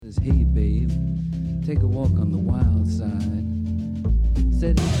take a walk on the wild side.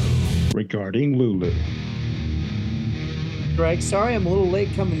 Regarding Lulu. Greg, sorry I'm a little late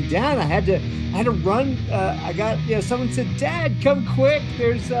coming down. I had to run. I got, someone said, Dad, come quick.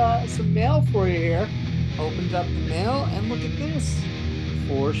 There's some mail for you here. Opened up the mail and look at this.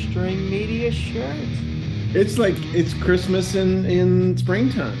 4-string media shirt. It's like it's Christmas in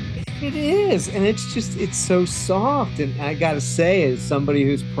springtime. It is, and it's so soft. And I gotta say, as somebody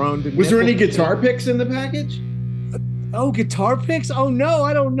who's prone to was there any guitar picks in the package? Oh, guitar picks? Oh no,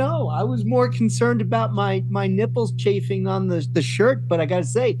 I don't know. I was more concerned about my nipples chafing on the shirt, but I gotta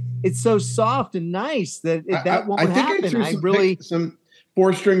say, it's so soft and nice that won't happen. I really some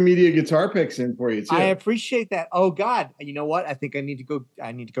 4-string media guitar picks in for you too. I appreciate that. Oh God, you know what? I think I need to go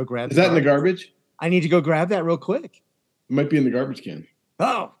grab. Is that in the garbage? I need to go grab that real quick. It might be in the garbage can.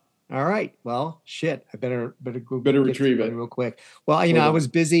 Oh. All right. Well, shit. I better retrieve it real quick. Well, I was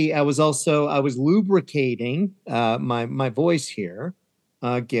busy. I was lubricating my voice here,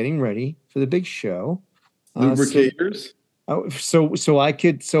 getting ready for the big show. Lubricators. So I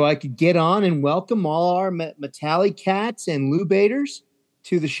could get on and welcome all our Metallica cats and Lubaters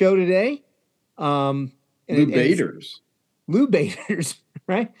to the show today. Lubaters,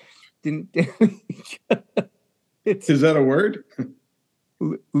 right? Is that a word?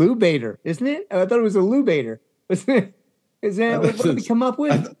 Lubater, isn't it? I thought it was a Lubater. Is that what did we come up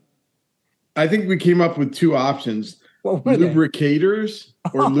with? I think we came up with two options: lubricators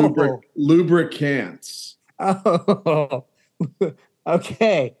or lubricants. Oh,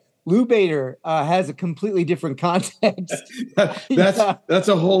 okay. Lubater has a completely different context. That's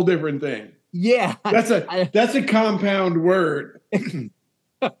a whole different thing. Yeah, that's a compound word.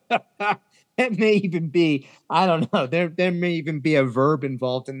 It may even be, I don't know. There may even be a verb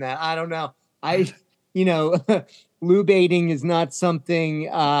involved in that. I don't know. Lubating is not something.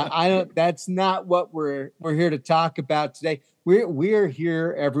 That's not what we're here to talk about today. We're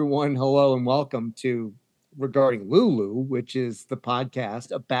here, everyone. Hello and welcome to Regarding Lulu, which is the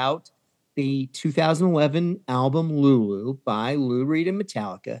podcast about the 2011 album Lulu by Lou Reed and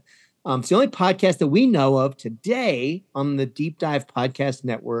Metallica. It's the only podcast that we know of today on the Deep Dive Podcast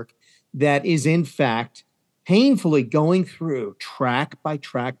Network that is, in fact, painfully going through track by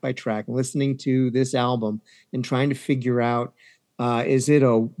track by track, listening to this album and trying to figure out, is it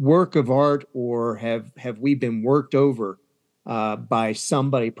a work of art or have we been worked over by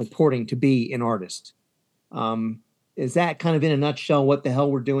somebody purporting to be an artist? Is that kind of in a nutshell what the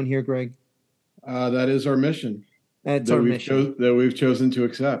hell we're doing here, Greg? That is our mission. That's our mission that we've chosen to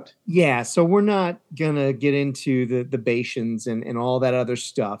accept. Yeah, so we're not gonna get into the Bations and all that other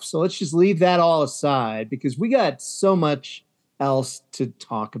stuff. So let's just leave that all aside because we got so much else to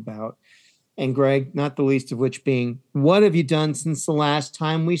talk about. And Greg, not the least of which being, what have you done since the last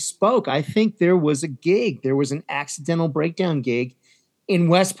time we spoke? I think there was a gig. There was an accidental breakdown gig in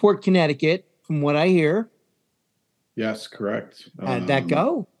Westport, Connecticut, from what I hear. Yes, correct. How'd that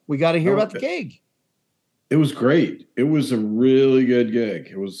go? We got to hear about the gig. It was great. It was a really good gig.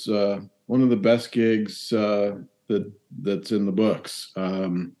 It was one of the best gigs that's in the books.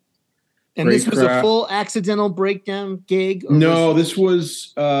 And this was a full accidental breakdown gig? No, this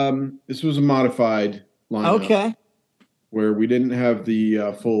was a modified lineup. Okay. Where we didn't have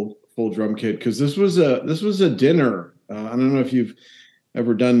the full drum kit because this was a dinner. I don't know if you've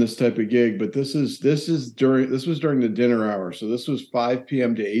ever done this type of gig, but this was during the dinner hour. So this was 5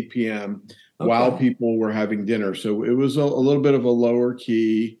 p.m. to 8 p.m. while people were having dinner. So it was a little bit of a lower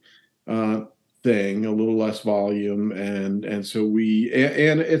key thing, a little less volume. And so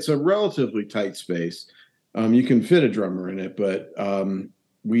and it's a relatively tight space. You can fit a drummer in it, but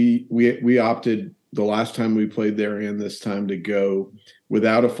we opted the last time we played there and this time to go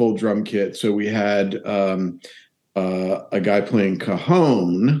without a full drum kit. So we had a guy playing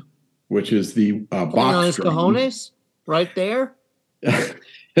cajon, which is the box drum. Cajones right there.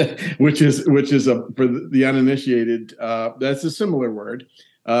 which is for the uninitiated. That's a similar word,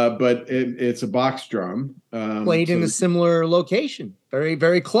 but it's a box drum played in a similar location, very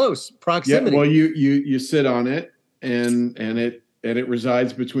very close proximity. Yeah, well, you sit on it and it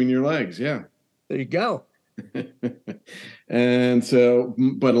resides between your legs. Yeah, there you go. And so,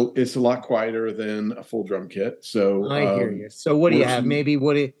 but it's a lot quieter than a full drum kit. So I hear you. So what do you have? Maybe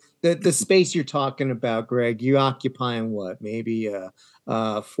the space you're talking about, Greg? You occupying what? Maybe a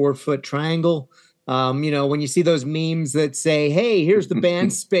 4-foot triangle. When you see those memes that say, "Hey, here's the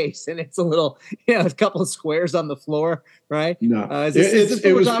band space," and it's a little, a couple of squares on the floor, right? No,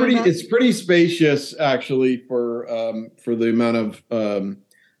 it's pretty spacious actually for the amount of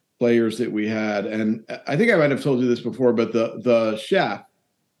players that we had. And I think I might have told you this before, but the chef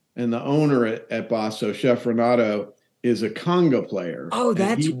and the owner at Basso, Chef Renato, is a conga player. Oh,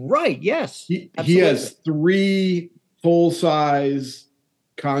 that's right. Yes. He has 3 full-size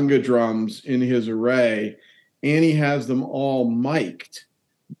conga drums in his array, and he has them all mic'd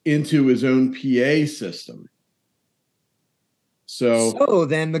into his own PA system. So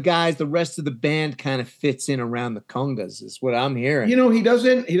then the rest of the band kind of fits in around the congas, is what I'm hearing. He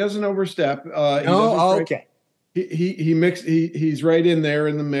doesn't overstep. Okay. He's right in there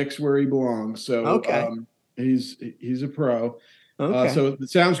in the mix where he belongs. So okay. He's a pro. Okay. So it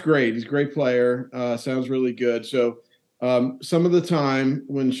sounds great. He's a great player. Sounds really good. So some of the time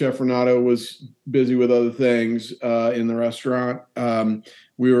when Chef Renato was busy with other things in the restaurant,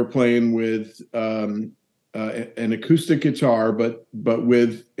 we were playing with an acoustic guitar, but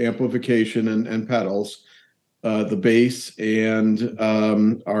with amplification and pedals, the bass, and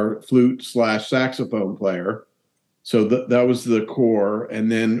our flute / saxophone player. So that was the core,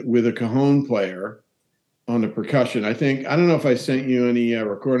 and then with a cajon player on the percussion. I don't know if I sent you any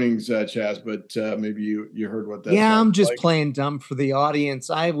recordings, Chaz, but maybe you heard what that. Yeah, I'm just playing dumb for the audience.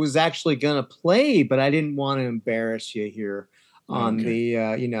 I was actually gonna play, but I didn't want to embarrass you here on the.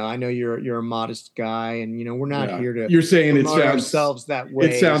 I know you're a modest guy, and we're not here to. You're saying it sounds ourselves that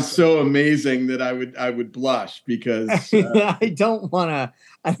way. It sounds so amazing that I would blush because I don't want to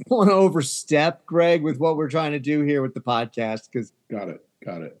overstep, Greg, with what we're trying to do here with the podcast. Because got it.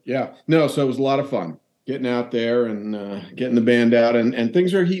 Yeah, no. So it was a lot of fun getting out there and getting the band out, and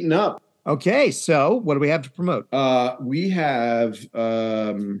things are heating up. Okay, so what do we have to promote? We have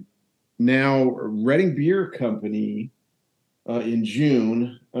now Reading Beer Company in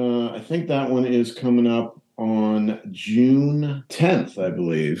June. I think that one is coming up on June 10th, I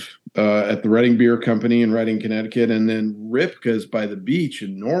believe, at the Reading Beer Company in Reading, Connecticut, and then Ripka's by the beach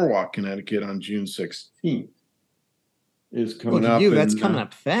in Norwalk, Connecticut on June 16th is coming up. That's coming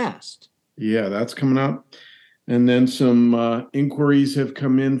up fast. Yeah, that's coming up. And then some inquiries have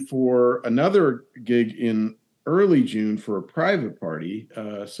come in for another gig in early June for a private party.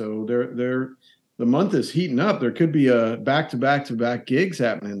 So the month is heating up. There could be a back-to-back gigs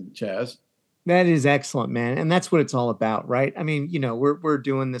happening, Chaz. That is excellent, man. And that's what it's all about, right? I mean, we're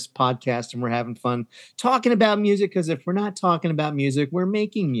doing this podcast and we're having fun talking about music, because if we're not talking about music, we're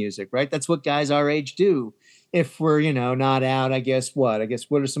making music, right? That's what guys our age do. If we're, not out, I guess what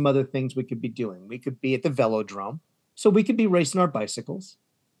are some other things we could be doing? We could be at the velodrome. So we could be racing our bicycles.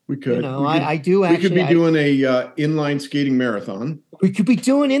 We could. I do actually. We could be doing a inline skating marathon. We could be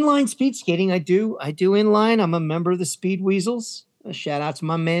doing inline speed skating. I do inline. I'm a member of the Speed Weasels. A shout out to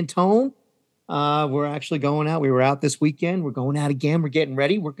my man Tone. We're actually going out. We were out this weekend. We're going out again. We're getting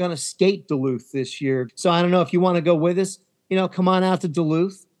ready. We're going to skate Duluth this year. So I don't know if you want to go with us. Come on out to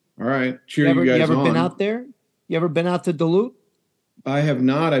Duluth. All right. Cheer you guys on. You ever been out there? You ever been out to Duluth? I have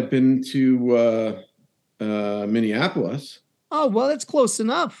not. I've been to Minneapolis. Oh, well, it's close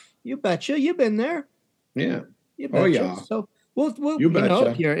enough. You betcha. You've been there. Yeah. You betcha. Oh, yeah. So we'll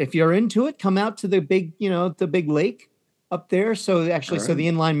if you're into it, come out to the big lake up there. So actually, right. So the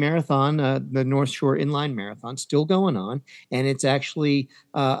inline marathon, the North Shore Inline Marathon, still going on, and it's actually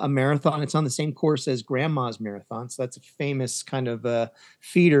a marathon. It's on the same course as Grandma's Marathon, so that's a famous kind of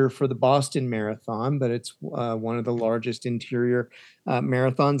feeder for the Boston Marathon. But it's one of the largest interior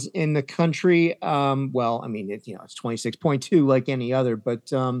marathons in the country. Well, I mean, it's 26.2 like any other. But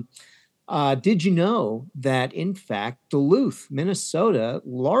did you know that in fact Duluth, Minnesota,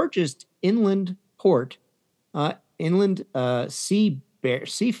 largest inland port? Inland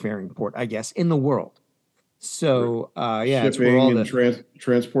seafaring port, I guess, in the world. So, shipping, it's where all the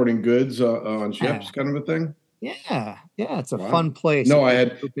transporting goods on ships, kind of a thing. Yeah, it's a fun place. No,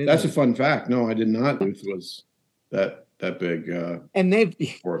 that's a fun fact. No, I did not. Duluth was that big. And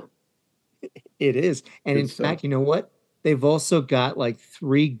port. It is, and good in stuff. Fact, you know what? They've also got like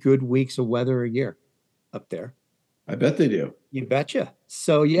 3 good weeks of weather a year up there. I bet they do. You betcha.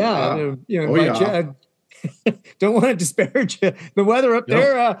 So don't want to disparage the weather up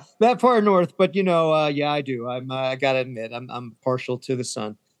there that far north, but I do. I gotta admit, I'm partial to the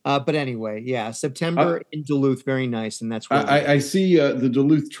sun. But anyway, September in Duluth, very nice, and that's where I see the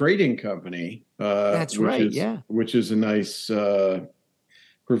Duluth Trading Company. That's right, which is a nice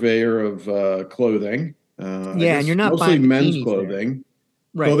purveyor of clothing. And you're not mostly buying men's clothing. There.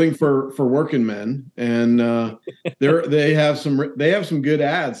 Right. Clothing for working men, and they have some good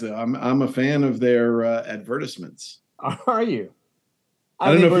ads. I'm a fan of their advertisements. Are you?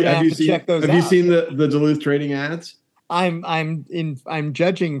 I don't know if have you seen the Duluth Trading ads? I'm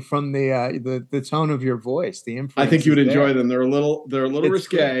judging from the tone of your voice. The inference. I think you would enjoy them. They're a little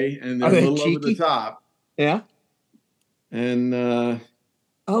risque, and they're a little cheeky? Over the top. Yeah. And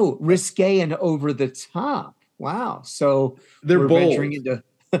Oh, risque and over the top. Wow. So They're we're bold. venturing into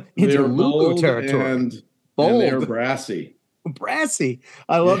They're Lulu bold territory. and they're Bold. brassy. Brassy.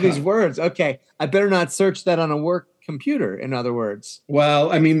 I love these words. Okay. I better not search that on a work computer, in other words.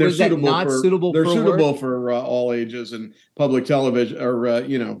 Well, I mean, they're suitable for all ages and public television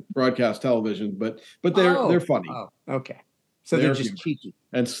or broadcast television, but they're funny. Oh, okay. So they're just cheeky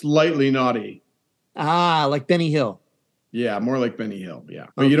and slightly naughty. Ah, like Benny Hill. Yeah, more like Benny Hill. Yeah,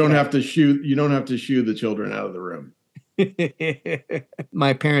 but you don't have to shoo the children out of the room.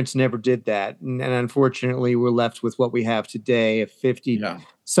 My parents never did that, and unfortunately, we're left with what we have today: a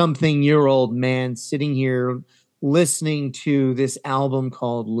 50-something-year-old man sitting here listening to this album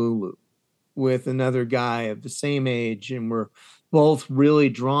called Lulu with another guy of the same age, and we're both really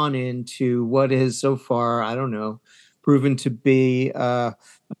drawn into what is so far, I don't know, proven to be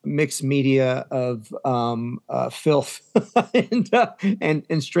mixed media of filth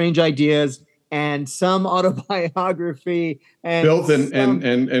and strange ideas and some autobiography and filth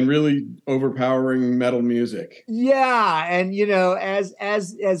and really overpowering metal music. Yeah, and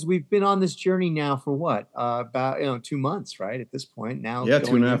as we've been on this journey now for what about 2 months, right? At this point now,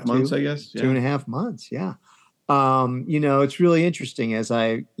 2.5 months, I guess. Yeah. 2.5 months, yeah. It's really interesting as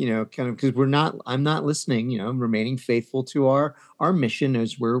I, kind of, because I'm not listening, I'm remaining faithful to our mission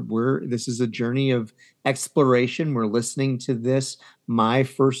as this is a journey of exploration. We're listening to this, my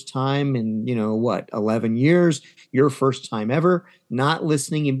first time in, 11 years, your first time ever, not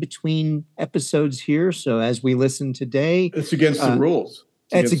listening in between episodes here. So as we listen today, it's against the rules.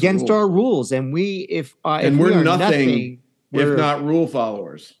 It's against our rules. And we're nothing if not rule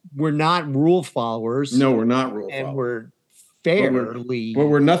followers. We're not rule followers. No, we're not rule followers. And we're fairly. But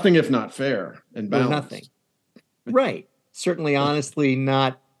we're nothing if not fair and balanced. We're nothing. Right. Certainly, honestly,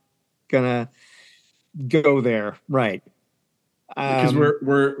 not gonna go there. Right. Because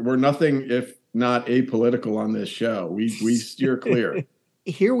we're nothing if not apolitical on this show. We steer clear.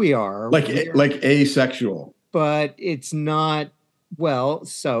 Here we are. Like asexual. But it's not, well,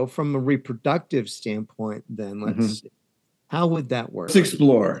 so from a reproductive standpoint, then let's see. How would that work? Let's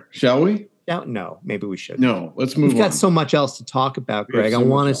explore, shall we? No, maybe we should. No, let's move on. We've got so much else to talk about, Greg. I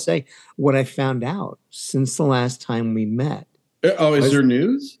want to say what I found out since the last time we met. Oh, is there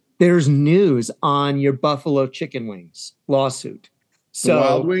news? There's news on your Buffalo Chicken Wings lawsuit. So,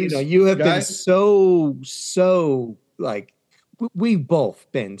 Wild Wings you have been so like, we've both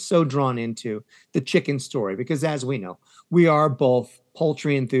been so drawn into the chicken story because, as we know, we are both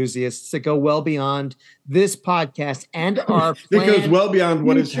poultry enthusiasts that go well beyond this podcast and our it goes well beyond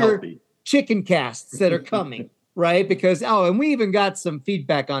what is healthy chicken casts that are coming, right? Because and we even got some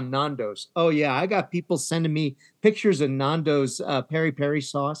feedback on Nando's. Oh yeah, I got people sending me pictures of Nando's peri peri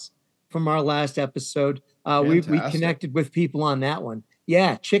sauce from our last episode. We connected with people on that one.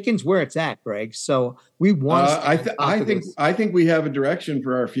 Yeah, chicken's where it's at, Greg. So we want. I think we have a direction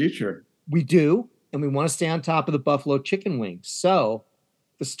for our future. We do. And we want to stay on top of the Buffalo chicken wings. So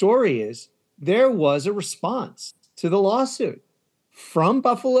the story is there was a response to the lawsuit from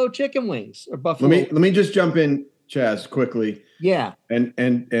Buffalo Chicken Wings or Buffalo. Let me just jump in, Chaz, quickly. Yeah.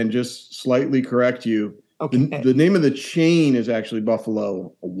 And just slightly correct you. Okay. The name of the chain is actually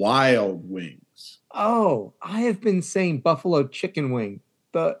Buffalo Wild Wings. Oh, I have been saying Buffalo Chicken Wing.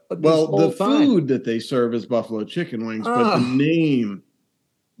 The food that they serve is Buffalo Chicken Wings, but the name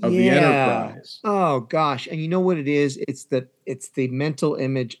of the enterprise. Oh gosh. And you know what it is? It's the mental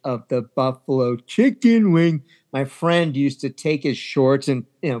image of the Buffalo Chicken Wing. My friend used to take his shorts and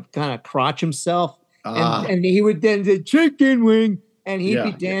kind of crotch himself. And he would then say chicken wing and he'd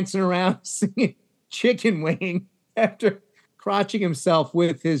be dancing around singing chicken wing after crotching himself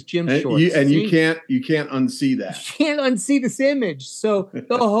with his gym shorts. You can't unsee that. You can't unsee this image. So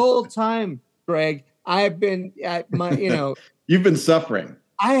the whole time, Greg, I've been you've been suffering.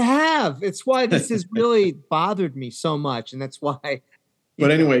 I have. It's why this has really bothered me so much, and that's why. But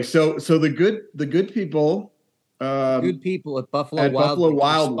anyway, so the good people, at Buffalo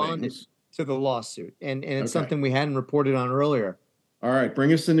Wild Wings to the lawsuit, and it's something we hadn't reported on earlier. All right,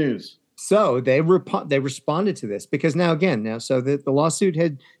 bring us the news. So they responded to this because the lawsuit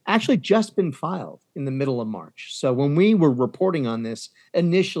had actually just been filed in the middle of March. So when we were reporting on this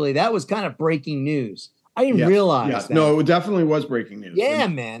initially, that was kind of breaking news. I didn't realize that. No, it definitely was breaking news. Yeah,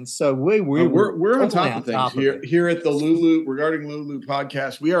 man. So we're on top of things here at the Regarding Lulu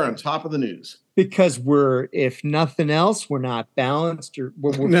podcast. We are on top of the news because if nothing else, we're not balanced or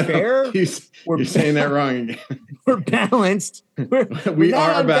we're fair. You're saying that wrong again. We're balanced. We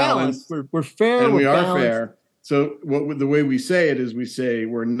are balanced. We're fair and we are balanced. Fair. So the way we say it is we say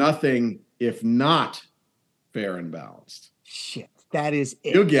we're nothing if not fair and balanced. Shit. That is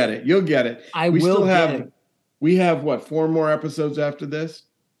it. You'll get it. You'll get it. I will get it. We have what, 4 more episodes after this?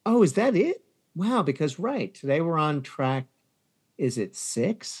 Oh, is that it? Wow, because today we're on track. Is it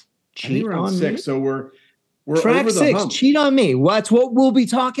 6? Cheat on 6. Me? So we're track over the 6. hump. Cheat on me. Well, that's what we'll be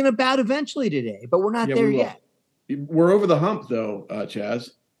talking about eventually today, but we're not there yet. We're over the hump though,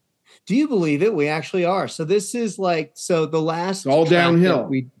 Chaz. Do you believe it? We actually are. So this is the last. It's all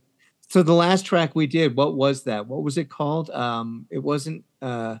downhill. So the last track we did, what was that? What was it called? It wasn't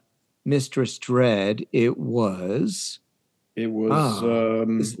Mistress Dread. It was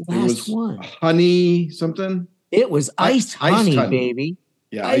one. Honey something. It was Iced Honey, baby.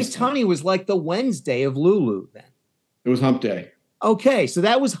 Yeah, Iced Honey was like the Wednesday of Lulu then. It was hump day. Okay, so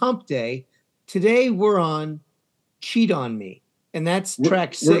that was hump day. Today we're on Cheat on Me, and that's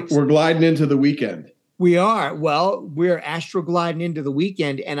track 6. We're gliding into the weekend. We are. Well, we're astro gliding into the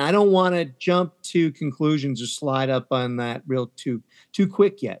weekend, and I don't want to jump to conclusions or slide up on that real too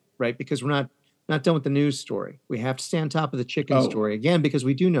quick yet, right? Because we're not done with the news story. We have to stay on top of the chicken story again, because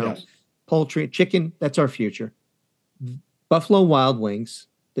we do know poultry, chicken, that's our future. Buffalo Wild Wings,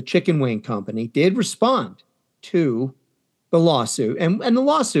 the chicken wing company, did respond to the lawsuit. And the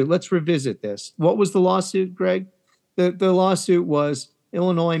lawsuit, let's revisit this. What was the lawsuit, Greg? The lawsuit was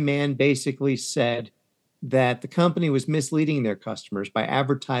Illinois man basically said that the company was misleading their customers by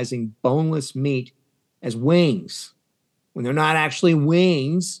advertising boneless meat as wings when they're not actually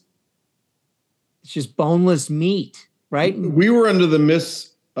wings. It's just boneless meat, right? We were under the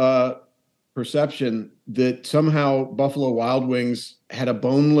misperception that somehow Buffalo Wild Wings had a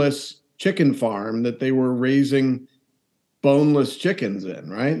boneless chicken farm that they were raising boneless chickers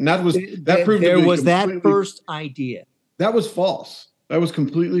in, right? And that first idea. That was false. That was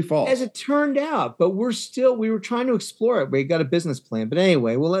completely false. As it turned out, but we were trying to explore it. We got a business plan. But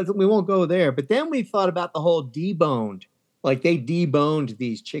anyway, we won't go there. But then we thought about the whole deboned. Like they deboned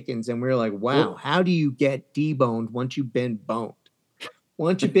these chickens, and we were like, wow, how do you get deboned once you've been boned?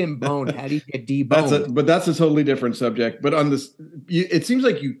 Once you've been boned, how do you get deboned? But that's a totally different subject. But on this, it seems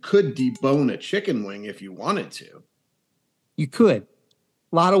like you could debone a chicken wing if you wanted to. You could.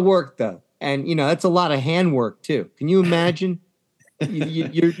 A lot of work, though. And, that's a lot of hand work, too. Can you imagine?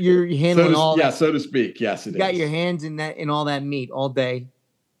 You're handling all that. Yeah, so to speak. Yes, it is. You got your hands in all that meat all day,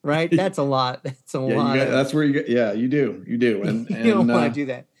 right? That's a lot. That's a lot. That's where you get. Yeah, you do. You do. And you don't want to do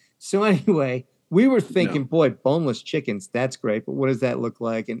that. So anyway, we were thinking, boy, boneless chickens. That's great, but what does that look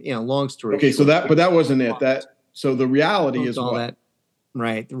like? And long story. Okay, so that wasn't it. So the reality is all what? That.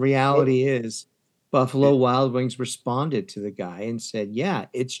 Right. The reality is Buffalo Wild Wings responded to the guy and said, yeah,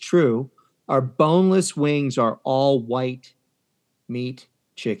 it's true. Our boneless wings are all white meat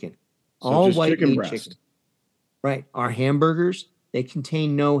chicken. All white chicken meat breast. chicken. Right. Our hamburgers, they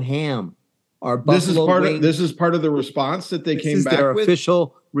contain no ham. Our buffalo wings, this is part of the response that they came back with? This is their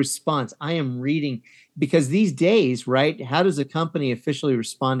official response. I am reading, because these days, right, how does a company officially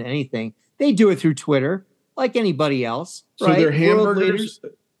respond to anything? They do it through Twitter, like anybody else. So right? their hamburgers,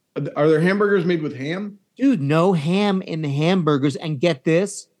 are their hamburgers made with ham? Dude, no ham in the hamburgers. And get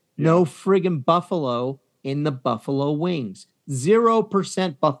this, no friggin' buffalo in the buffalo wings.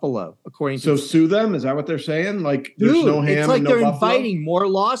 0% buffalo, according to. So sue them? Is that what they're saying? Like, there's no ham. It's like and no they're buffalo? inviting more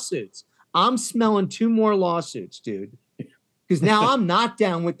lawsuits. I'm smelling 2 more lawsuits, dude. Because now I'm not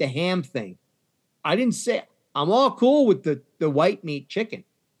down with the ham thing. I didn't say I'm all cool with the white meat chicken,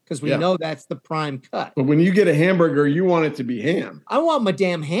 because we know that's the prime cut. But when you get a hamburger, you want it to be ham. I want my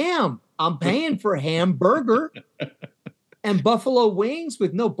damn ham. I'm paying for a hamburger. And buffalo wings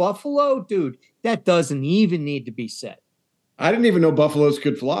with no buffalo, dude, that doesn't even need to be said. I didn't even know buffaloes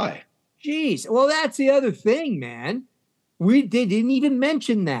could fly. Jeez. Well, that's the other thing, man. They didn't even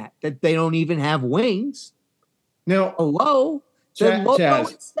mention that they don't even have wings. Now, hello. The logo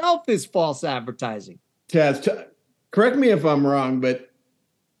itself is false advertising. Chaz, correct me if I'm wrong, but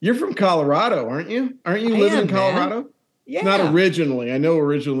you're from Colorado, aren't you? Aren't you living in Colorado? Man. Yeah. Not originally. I know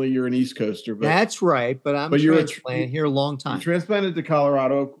originally you're an East Coaster. But that's right. But I'm transplanted here a long time. You transplanted to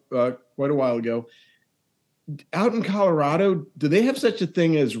Colorado quite a while ago. Out in Colorado, do they have such a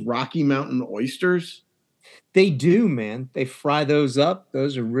thing as Rocky Mountain Oysters? They do, man. They fry those up.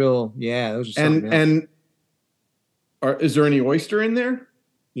 Those are real. Yeah, those are something else. Is there any oyster in there?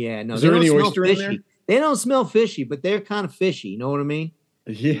 Yeah, no. Is there any oyster in there? They don't smell fishy, but they're kind of fishy. You know what I mean?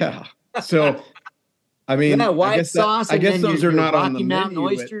 Yeah. So, I mean, white sauce. I guess those are not on the Mountain menu.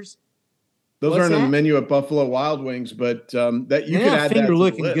 Oysters. Those aren't on the menu at Buffalo Wild Wings, but that you could add that to the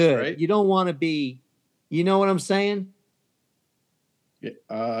looking list, good. Right? You don't want to be. You know what I'm saying? What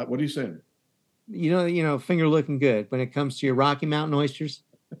are you saying? You know, finger looking good when it comes to your Rocky Mountain Oysters.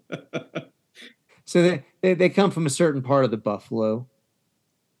 So they come from a certain part of the buffalo,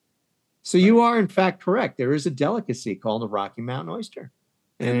 So you are in fact correct. There is a delicacy called the Rocky Mountain oyster.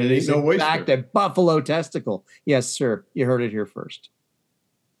 And it is in fact a buffalo testicle. Yes, sir. You heard it here first.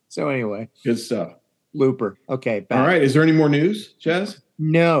 So anyway. Good stuff. Looper. Okay. Back. All right. Is there any more news, Chaz?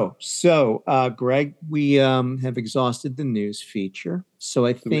 No. So, Greg, we have exhausted the news feature. So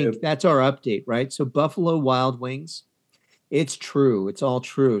I think that's our update, right? So Buffalo Wild Wings, it's true. It's all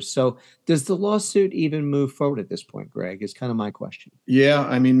true. So does the lawsuit even move forward at this point, Greg, is kind of my question. Yeah.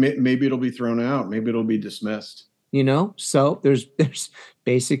 I mean, maybe it'll be thrown out. Maybe it'll be dismissed. So there's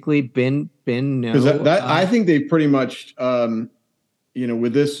basically been no. Because I think they pretty much,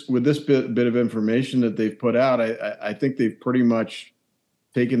 with this bit of information that they've put out, I think they've pretty much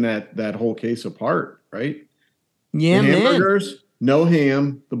taken that whole case apart, right? Yeah, the hamburgers, no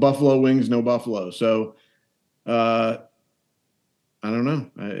ham. The buffalo wings, no buffalo. So, I don't know.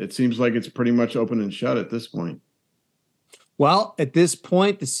 It seems like it's pretty much open and shut at this point. Well, at this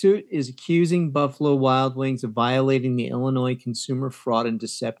point, the suit is accusing Buffalo Wild Wings of violating the Illinois Consumer Fraud and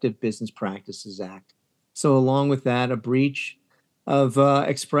Deceptive Business Practices Act. So along with that, a breach of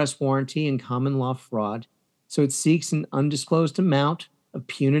express warranty and common law fraud. So it seeks an undisclosed amount of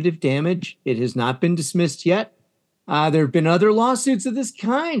punitive damage. It has not been dismissed yet. There have been other lawsuits of this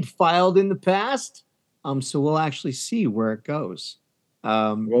kind filed in the past. So we'll actually see where it goes.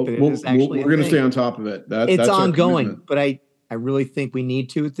 We're going to stay on top of it. It's ongoing, but I really think we need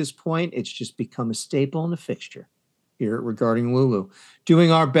to at this point. It's just become a staple and a fixture here at Regarding Lulu.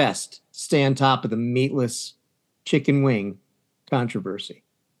 Doing our best to stay on top of the meatless chicken wing controversy.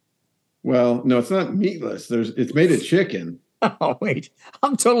 Well, no, it's not meatless. It's made of chicken. Oh, wait.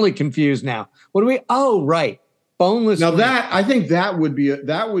 I'm totally confused now. What do we? Oh, right. Boneless. Now I think that would be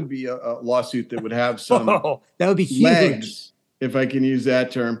a lawsuit that would have some that would be huge. Legs, if I can use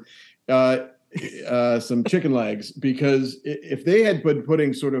that term. Some chicken legs, because if they had been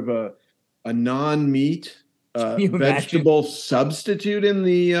putting sort of a non-meat vegetable substitute in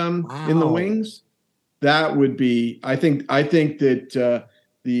the wings, that would be. I think that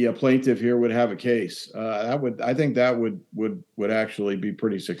the plaintiff here would have a case. I think that would actually be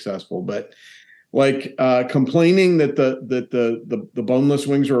pretty successful. But like complaining that the boneless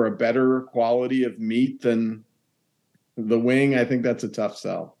wings are a better quality of meat than the wing, I think that's a tough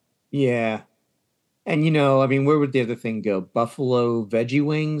sell. Yeah. And, where would the other thing go? Buffalo veggie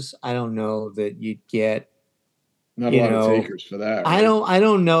wings? I don't know that you'd get. Not a lot of takers for that. Right? I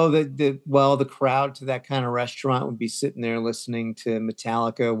don't know that the crowd to that kind of restaurant would be sitting there listening to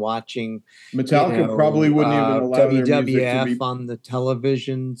Metallica, watching. Metallica probably wouldn't even allow their music to be on the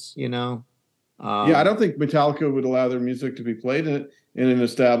televisions, yeah, I don't think Metallica would allow their music to be played in an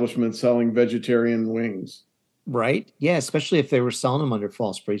establishment selling vegetarian wings. Right? Yeah, especially if they were selling them under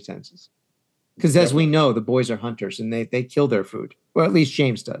false pretenses. Because as we know, the boys are hunters and they kill their food. Well, at least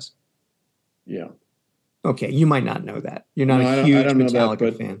James does. Yeah. Okay, you might not know that. You're not a huge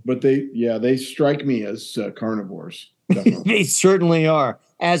Metallica fan. But they strike me as carnivores. They certainly are.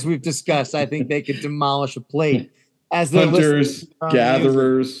 As we've discussed, I think they could demolish a plate. As they're hunters,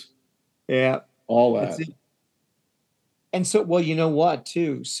 gatherers. Yeah. All that. And so, well, you know what,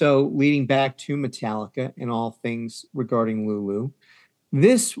 too? So leading back to Metallica and all things regarding Lulu,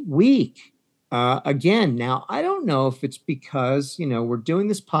 this week, again, now, I don't know if it's because, we're doing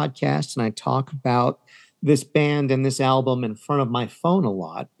this podcast and I talk about this band and this album in front of my phone a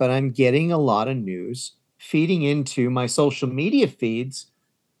lot, but I'm getting a lot of news feeding into my social media feeds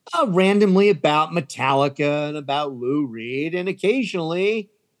randomly about Metallica and about Lou Reed, and occasionally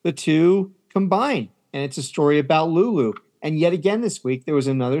the two combine. And it's a story about Lulu. And yet again this week, there was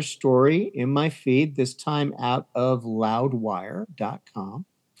another story in my feed, this time out of loudwire.com.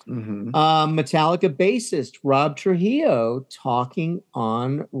 Mm-hmm. Metallica bassist Rob Trujillo talking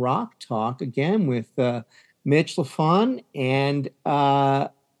on Rock Talk again with Mitch LaFon and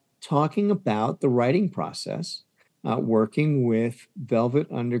talking about the writing process, working with Velvet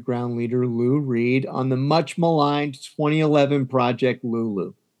Underground leader Lou Reed on the much maligned 2011 project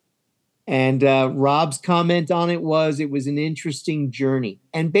Lulu. And Rob's comment on it was an interesting journey.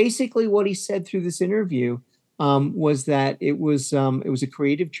 And basically what he said through this interview was that it was a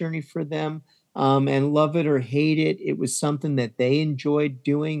creative journey for them, and love it or hate it, it was something that they enjoyed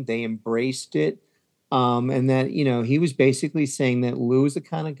doing. They embraced it. And that, he was basically saying that Lou was the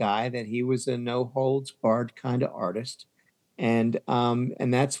kind of guy that he was a no holds barred kind of artist. And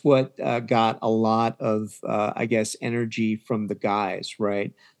that's what got a lot of, I guess, energy from the guys.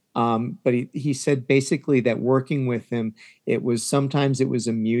 Right. But he said basically that working with him, sometimes it was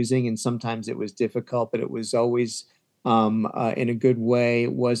amusing and sometimes it was difficult, but it was always in a good way.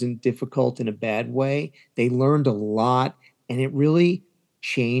 It wasn't difficult in a bad way. They learned a lot, and it really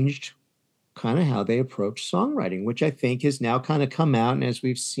changed kind of how they approach songwriting, which I think has now kind of come out. And as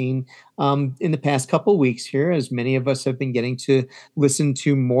we've seen in the past couple of weeks here, as many of us have been getting to listen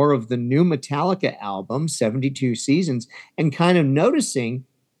to more of the new Metallica album, 72 Seasons, and kind of noticing,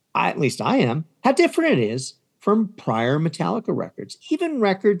 at least I am, how different it is from prior Metallica records, even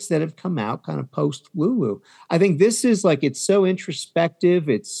records that have come out kind of post Lulu. I think this is like, it's so introspective.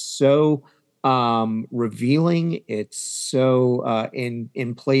 It's so revealing. It's so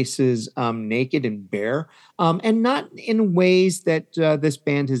in places naked and bare, and not in ways that this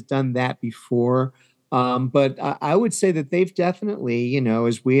band has done that before. But I would say that they've definitely, you know,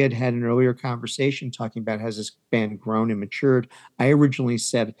 as we had an earlier conversation talking about has this band grown and matured. I originally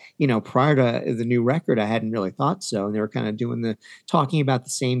said, you know, prior to the new record, I hadn't really thought so. And they were kind of talking about the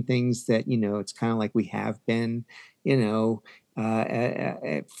same things that, you know, it's kind of like we have been, you know,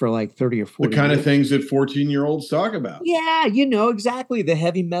 for like 30 or 40 the kind years. of things that 14-year-olds talk about. Yeah, you know, exactly. The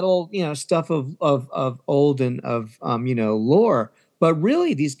heavy metal, you know, stuff of old and of you know, lore. But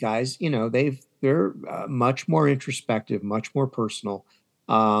really these guys, you know, they're much more introspective, much more personal.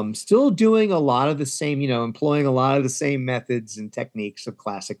 Still doing a lot of the same, you know, employing a lot of the same methods and techniques of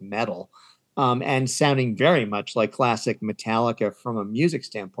classic metal. And sounding very much like classic Metallica from a music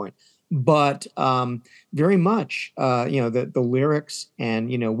standpoint. But very much, you know, the lyrics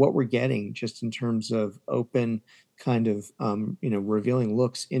and, you know, what we're getting just in terms of open kind of, you know, revealing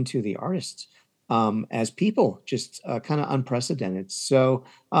looks into the artists as people, just kind of unprecedented. So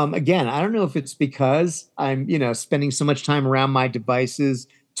again, I don't know if it's because I'm, you know, spending so much time around my devices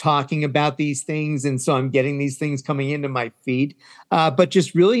talking about these things. And so I'm getting these things coming into my feed, but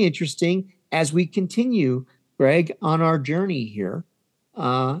just really interesting as we continue, Greg, on our journey here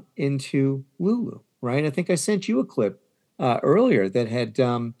into Lulu, right? I think I sent you a clip earlier that had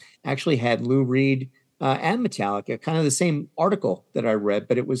actually had Lou Reed and Metallica, kind of the same article that I read,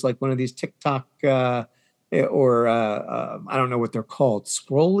 but it was like one of these TikTok or I don't know what they're called,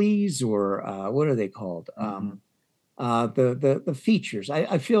 scrollies or what are they called? The features.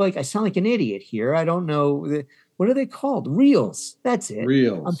 I feel like I sound like an idiot here. I don't know. What are they called? Reels. That's it.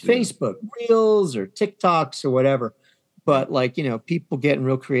 Reels on Facebook, Reels or TikToks or whatever. But like, you know, people getting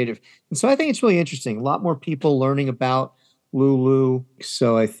real creative. And so I think it's really interesting. A lot more people learning about Lulu.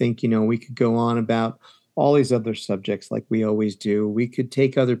 So I think, you know, we could go on about all these other subjects like we always do. We could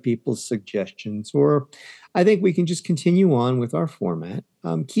take other people's suggestions, or I think we can just continue on with our format,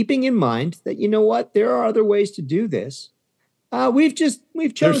 keeping in mind that, you know what, there are other ways to do this. We've chosen.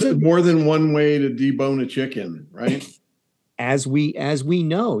 There's more than one way to debone a chicken, right? As we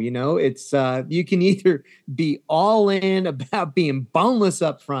know, you know, it's you can either be all in about being boneless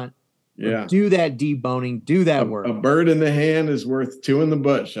up front, yeah, do that deboning, do that work. A bird in the hand is worth two in the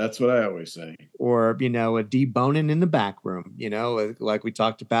bush. That's what I always say. Or, you know, a deboning in the back room, you know, like we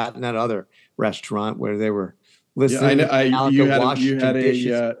talked about in that other restaurant where they were listening. Yeah, you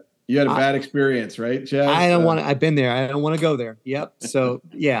had a bad experience, right, Chaz? I don't want to. I've been there. I don't want to go there. Yep. So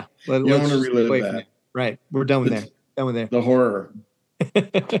yeah, you don't want to relive that. Right. We're done with there. Done with there. The horror.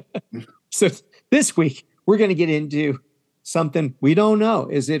 So this week we're going to get into something we don't know.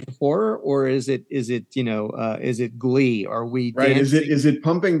 Is it horror or is it you know is it Glee? Are we right? dancing? Is it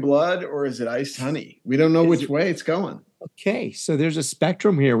pumping blood or is it iced honey? We don't know which way it's going. Okay, so there's a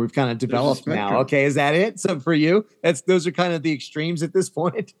spectrum here we've kind of developed now. Okay, is that it? So for you, those are kind of the extremes at this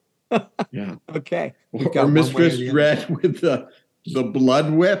point. Yeah. Okay. Or Mistress Red with the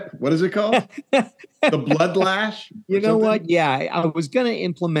blood whip. What is it called? The blood lash? You know what? Yeah, I was going to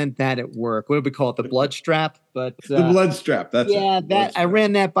implement that at work. What do we call it? The blood strap? But the blood strap. That's it. I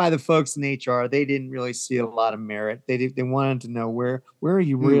ran that by the folks in HR. They didn't really see a lot of merit. They wanted to know where are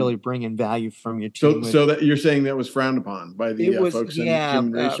you really bringing value from your team? So that you're saying that was frowned upon by the folks in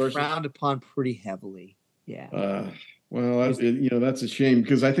human resources? Frowned upon pretty heavily. Yeah. Well, you know, that's a shame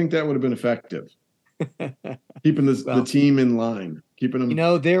because I think that would have been effective. Keeping the team in line, keeping them. You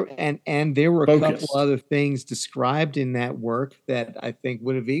know, there were focused. A couple other things described in that work that I think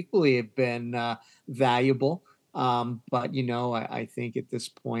would have equally have been valuable. But you know, I think at this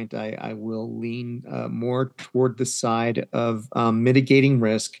point I will lean more toward the side of mitigating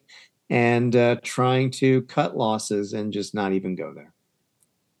risk and trying to cut losses and just not even go there.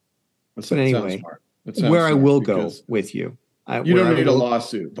 But anyway, where I will go with you. You don't need a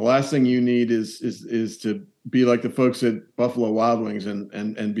lawsuit. The last thing you need is to be like the folks at Buffalo Wild Wings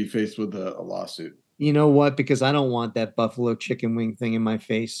and be faced with a lawsuit. You know what? Because I don't want that buffalo chicken wing thing in my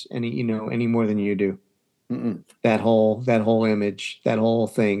face any more than you do. Mm-mm. That whole image, that whole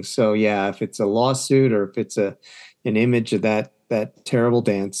thing. So yeah, if it's a lawsuit or if it's an image of that terrible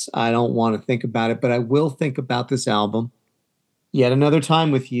dance, I don't want to think about it. But I will think about this album. Yet Another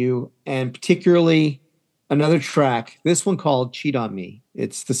Time with You, and particularly another track, this one called Cheat on Me.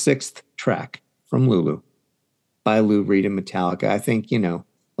 It's the 6th track from Lulu by Lou Reed and Metallica. I think,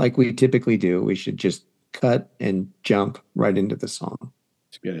 like we typically do, we should just cut and jump right into the song.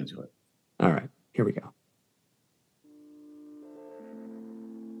 Let's get into it. All right, here we go.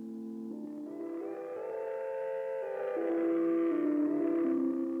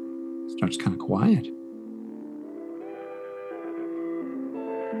 Starts kind of quiet.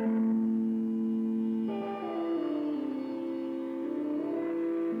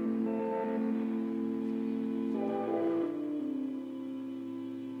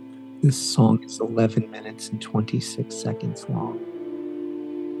 This song is 11 minutes and 26 seconds long.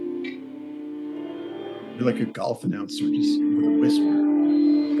 You're like a golf announcer, just with a whisper.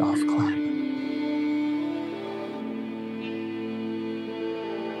 Golf clap.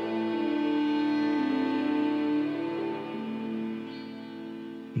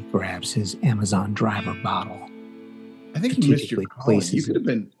 He grabs his Amazon driver bottle. I think you missed your calling. You could have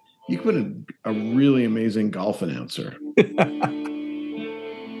been a really amazing golf announcer.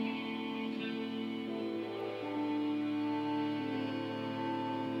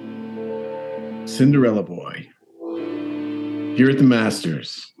 Cinderella Boy, here at the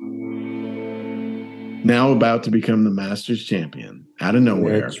Masters, now about to become the Masters champion out of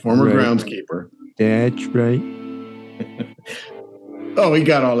nowhere. That's former right. groundskeeper. That's right. Oh, he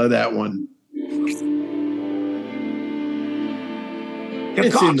got all of that one. You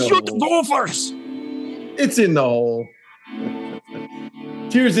can't shoot the golfers. It's in the hole.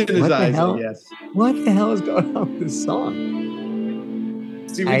 Tears in his eyes, I guess. What the hell is going on with this song?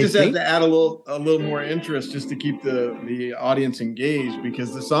 See, we just have to add a little more interest just to keep the audience engaged,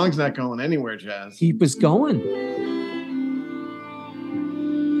 because the song's not going anywhere, Chaz. Keep us going.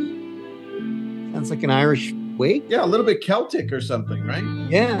 Sounds like an Irish wake. Yeah, a little bit Celtic or something, right?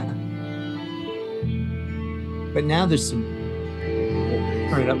 Yeah. But now there's some.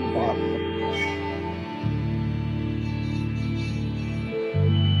 Turn it up the bottom.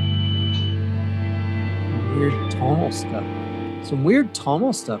 Weird tonal stuff. Some weird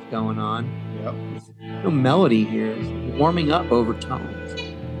tonal stuff going on. Yep. There's no melody here. It's warming up over tones.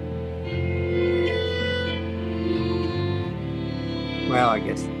 Well, I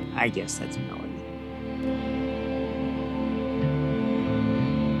guess that's melody.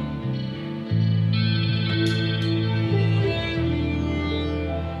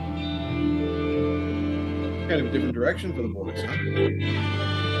 Kind of a different direction for the boys, huh?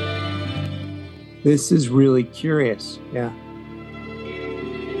 This is really curious. Yeah.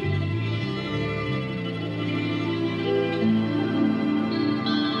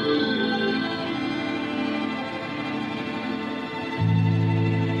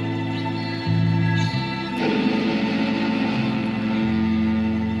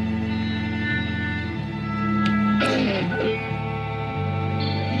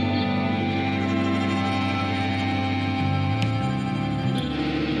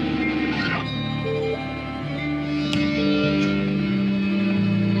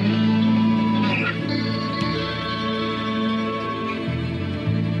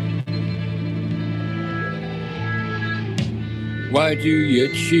 Why do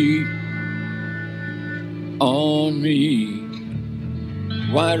you cheat on me?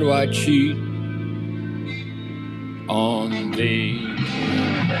 Why do I cheat on thee?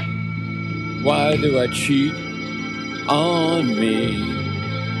 Why do I cheat on me?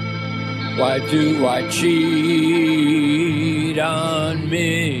 Why do I cheat on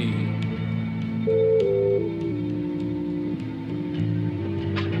me?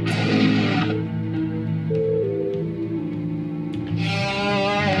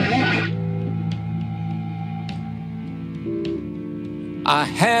 I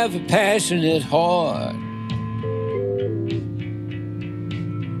have a passionate heart.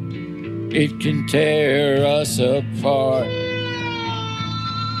 It can tear us apart.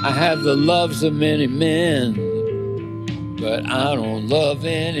 I have the loves of many men, but I don't love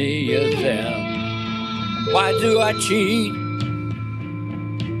any of them. Why do I cheat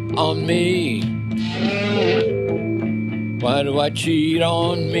on me? Why do I cheat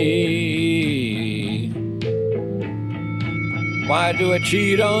on me? Why do I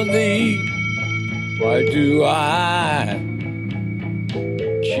cheat on thee? Why do I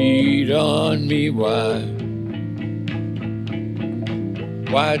cheat on me? Why?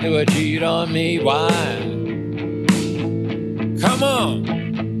 Why do I cheat on me? Why? Come on!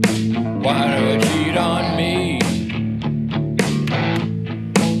 Why do I cheat on me?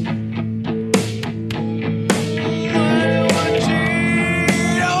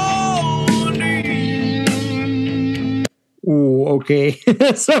 Okay.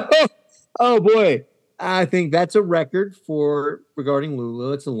 So, oh boy, I think that's a record for Regarding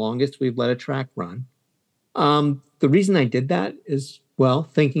Lulu. It's the longest we've let a track run. The reason I did that is, well,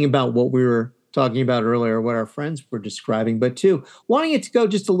 thinking about what we were talking about earlier, what our friends were describing, but two, wanting it to go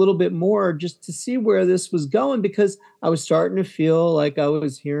just a little bit more, just to see where this was going, because I was starting to feel like I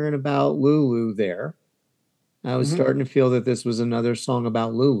was hearing about Lulu there. I was starting to feel that this was another song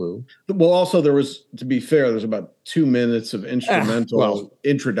about Lulu. Well, also there was, to be fair, there's about 2 minutes of instrumental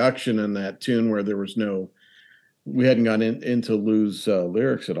introduction in that tune where there was we hadn't gone into Lou's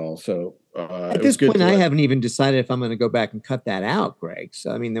lyrics at all. So at this point, I haven't even decided if I'm going to go back and cut that out, Greg.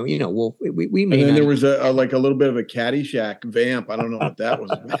 So I mean, we may. And then there was a little bit of a Caddyshack vamp. I don't know what that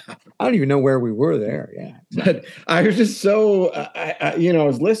was about. I don't even know where we were there. Yeah, but I was just so I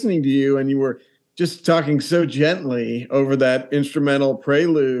was listening to you, and you were just talking so gently over that instrumental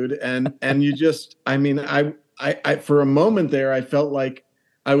prelude, and you just, I mean, I for a moment there, I felt like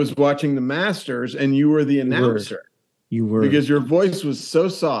I was watching the Masters, and you were the announcer. You were, because your voice was so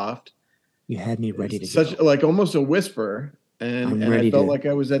soft. You had me ready to such go. Like almost a whisper, and I felt like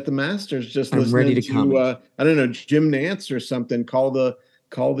I was at the Masters, just listening to I don't know, Jim Nance or something call the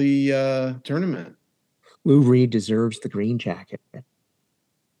tournament. Lou Reed deserves the green jacket,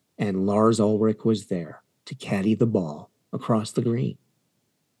 and Lars Ulrich was there to caddy the ball across the green.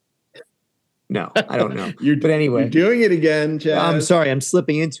 No, I don't know. But anyway, you're doing it again, Chaz. I'm sorry, I'm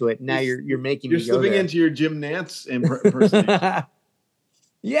slipping into it. Now you're making me go slipping there. Into your Jim Nance impersonation.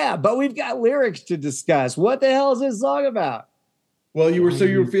 Yeah, but we've got lyrics to discuss. What the hell is this song about? Well, you were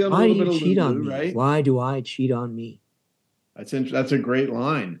feeling a little bit of cheat Lulu, on me? right? Why do I cheat on me? That's a great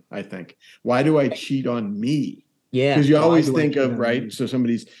line, I think. Why do I cheat on me? Yeah, because you always think of, right? Me? So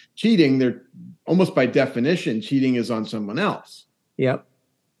somebody's cheating, they're almost by definition, cheating is on someone else. Yep.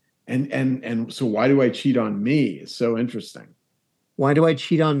 And so why do I cheat on me? It's so interesting. Why do I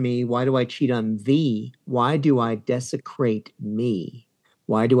cheat on me? Why do I cheat on thee? Why do I desecrate me?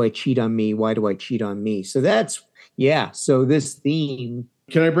 Why do I cheat on me? Why do I cheat on me? So that's, yeah. So this theme.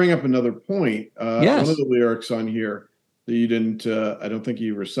 Can I bring up another point? Yes. One of the lyrics on here that you didn't, I don't think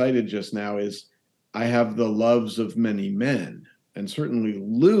you recited just now is, I have the loves of many men. And certainly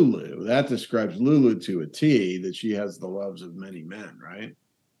Lulu, that describes Lulu to a T, that she has the loves of many men, right?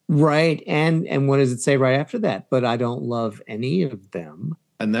 Right. And what does it say right after that? But I don't love any of them.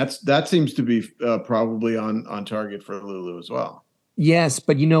 And that seems to be probably on target for Lulu as well. Yes,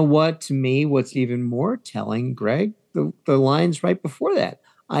 but you know what? To me, what's even more telling, Greg, the lines right before that.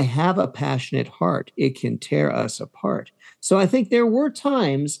 I have a passionate heart. It can tear us apart. So I think there were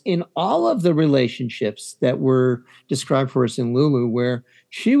times in all of the relationships that were described for us in Lulu where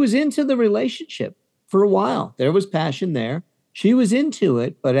she was into the relationship for a while. There was passion there. She was into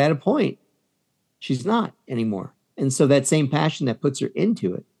it, but at a point, she's not anymore. And so that same passion that puts her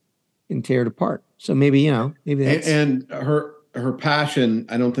into it can tear it apart. So maybe that's... And her passion,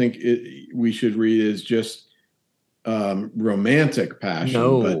 I don't think we should read as just romantic passion.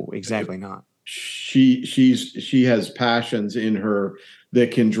 No, but exactly not. She has passions in her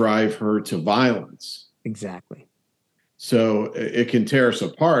that can drive her to violence. Exactly. So it can tear us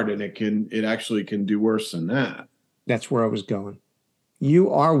apart, and it actually can do worse than that. That's where I was going.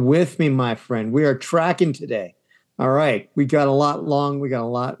 You are with me, my friend. We are tracking today. All right. We got a lot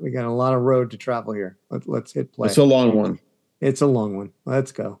of road to travel here. Let's hit play. It's a long one. It's a long one.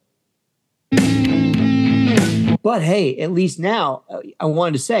 Let's go. But hey, at least now I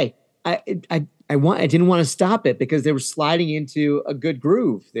wanted to say I didn't want to stop it because they were sliding into a good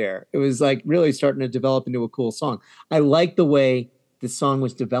groove there. It was like really starting to develop into a cool song. I like the way the song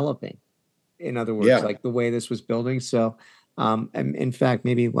was developing. In other words, like the way this was building. So, and in fact,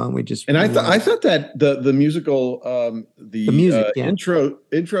 maybe why don't we just? And I thought that the musical, the music,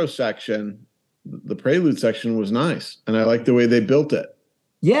 intro section, the prelude section was nice, and I like the way they built it.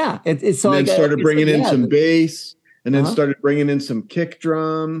 Yeah, it's and then started bringing in some bass, and then started bringing in some kick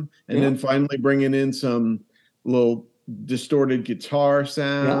drum, and then finally bringing in some little distorted guitar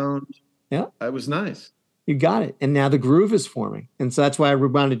sound. Yeah, that was nice. You got it. And now the groove is forming. And so that's why I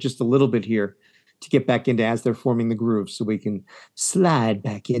rebounded just a little bit here to get back into as they're forming the groove so we can slide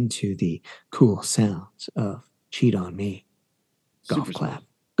back into the cool sounds of Cheat on Me. Golf clap.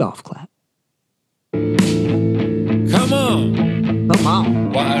 Golf clap. Come on. Come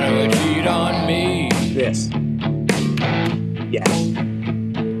on. Why do you cheat on me? This. Yes.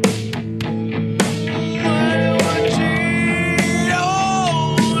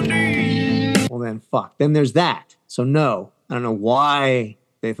 Then fuck. Then there's that. So no, I don't know why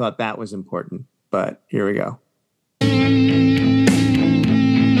they thought that was important, but here we go.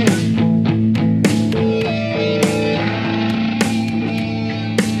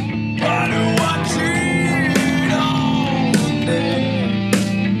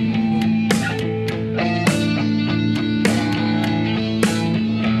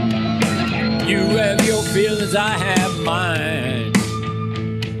 I have mine.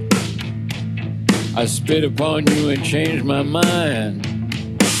 I spit upon you and change my mind.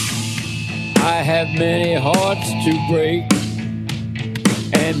 I have many hearts to break,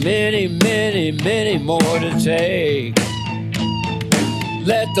 and many, many, many more to take.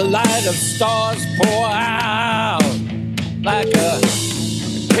 Let the light of stars pour out like a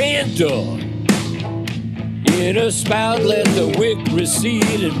candle in a spout. Let the wick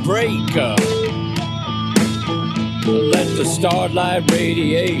recede and break up. Let the starlight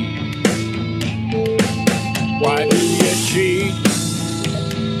radiate. Why do you cheat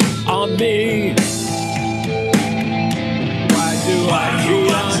on me? Why do I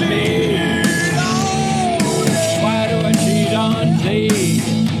cheat on me? Why do I cheat on me?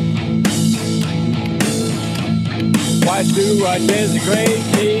 Why do I desecrate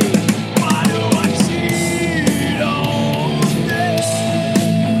me? Why do I cheat on me?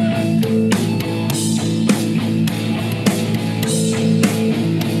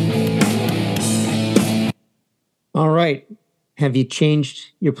 All right. Have you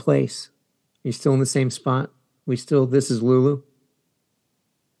changed your place? Are you still in the same spot? This is Lulu?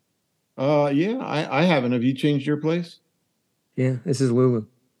 Yeah, I haven't. Have you changed your place? Yeah, this is Lulu.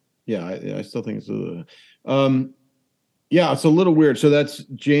 Yeah, I still think it's Lulu. Yeah, it's a little weird. So that's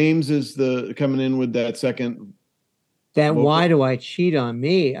James is coming in with that second. That vocal. Why do I cheat on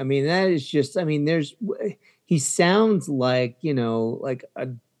me? I mean, that is just, he sounds like, like a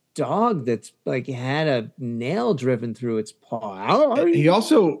dog that's like had a nail driven through its paw. He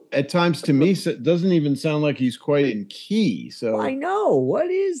also, at times to me, doesn't even sound like he's quite in key. So I know.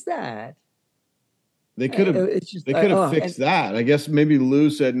 What is that? They could have fixed that. I guess maybe Lou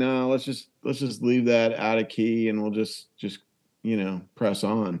said, no, let's just leave that out of key and we'll just press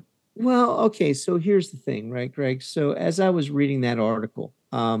on. Well, okay, so here's the thing, right, Greg? So as I was reading that article,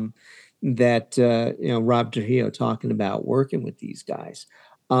 that Rob Trujillo talking about working with these guys,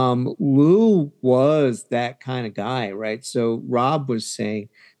 Lou was that kind of guy, right? So Rob was saying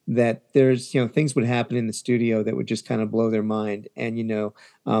that there's things would happen in the studio that would just kind of blow their mind, and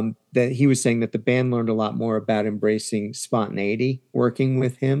that he was saying that the band learned a lot more about embracing spontaneity working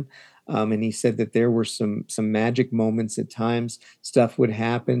with him. And he said that there were some magic moments at times. Stuff would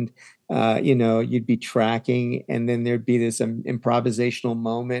happen, you'd be tracking, and then there'd be this improvisational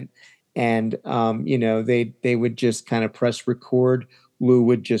moment, and they would just kind of press record. Lou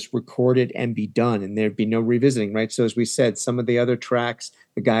would just record it and be done, and there'd be no revisiting, right? So as we said, some of the other tracks,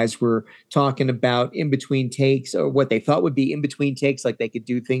 the guys were talking about in between takes, or what they thought would be in between takes, like they could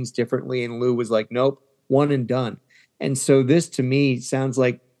do things differently, and Lou was like, nope, one and done. And so this to me sounds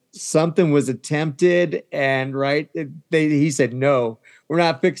like something was attempted, and he said, no, we're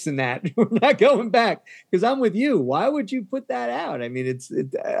not fixing that. We're not going back, because I'm with you. Why would you put that out? I mean,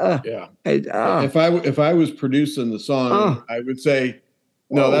 if I was producing the song, I would say,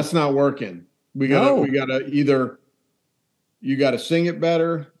 no, that's not working. We gotta either you gotta sing it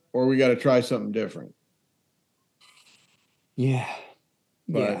better, or we gotta try something different. Yeah.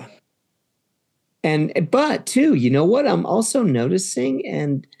 But too, you know what I'm also noticing,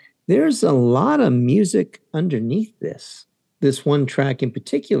 and there's a lot of music underneath this one track in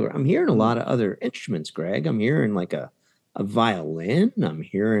particular. I'm hearing a lot of other instruments, Greg. I'm hearing like a violin. I'm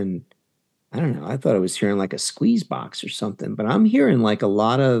hearing, I don't know, I thought I was hearing like a squeeze box or something, but I'm hearing like a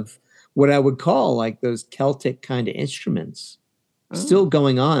lot of what I would call like those Celtic kind of instruments still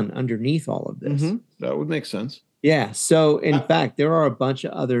going on underneath all of this. Mm-hmm. That would make sense. Yeah. So in fact, there are a bunch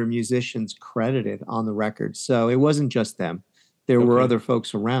of other musicians credited on the record. So it wasn't just them. There were other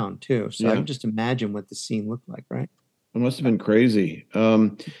folks around too. So I can just imagine what the scene looked like, right? It must have been crazy.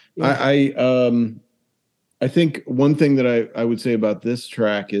 I think one thing that I would say about this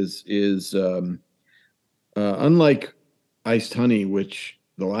track is unlike Iced Honey, which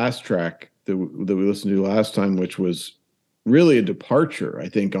the last track that we listened to last time, which was really a departure, I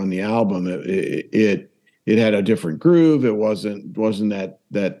think, on the album. It had a different groove. It wasn't that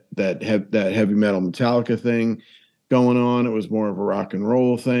heavy metal Metallica thing going on. It was more of a rock and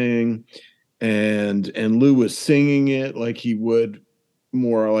roll thing, and Lou was singing it like he would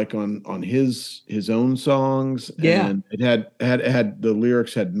more like on his own songs. Yeah, and it had the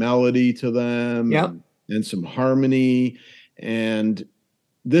lyrics had melody to them. Yep. and some harmony. And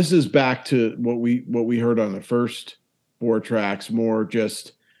this is back to what we heard on the first 4 tracks, more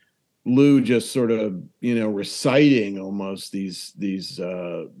just Lou just sort of, reciting almost these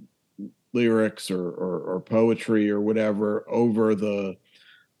lyrics or poetry or whatever over the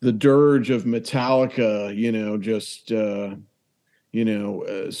dirge of Metallica,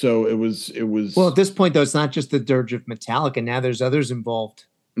 so it was. Well, at this point though, it's not just the dirge of Metallica. Now there's others involved.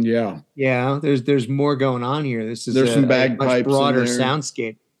 Yeah. Yeah, there's more going on here. This is There's some a bagpipes much in broader there.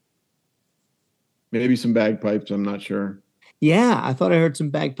 soundscape. Maybe some bagpipes. I'm not sure. Yeah, I thought I heard some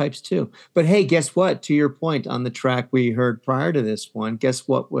bagpipes too. But hey, guess what? To your point on the track we heard prior to this one, guess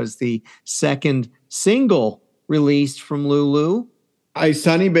what was the second single released from Lulu? Ice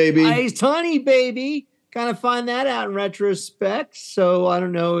Honey Baby. Ice Honey Baby. Kind of find that out in retrospect. So I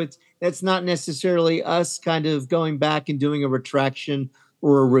don't know. That's not necessarily us kind of going back and doing a retraction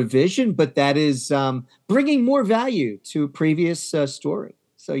or a revision, but that is bringing more value to a previous story.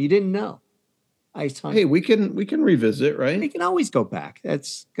 So you didn't know. Ice Honey. Hey, we can revisit, right? We can always go back.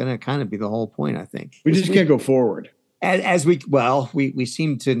 That's gonna kind of be the whole point, I think. We just can't go forward. As we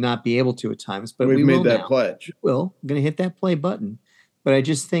seem to not be able to at times, but we've made that now. pledge. I'm gonna hit that play button. But I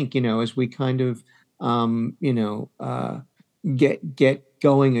just think, as we kind of get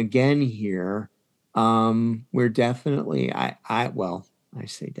going again here, we're definitely I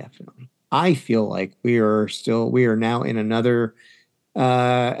say definitely. I feel like we are now in another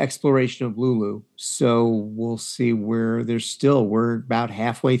exploration of Lulu. So we'll see where we're about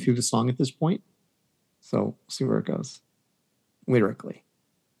halfway through the song at this point. So we'll see where it goes lyrically.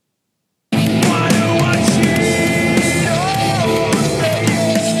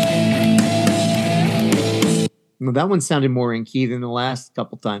 Well, that one sounded more in key than the last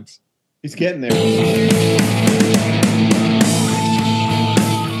couple times. He's getting there.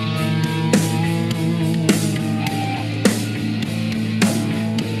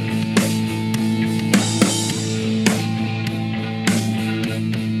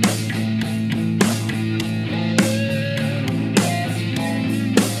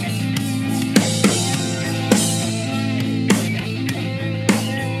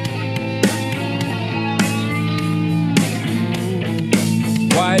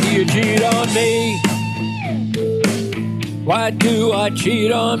 Why do you cheat on me? Why do I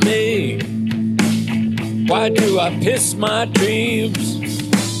cheat on me? Why do I piss my dreams?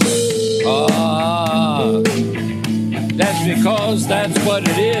 That's because that's what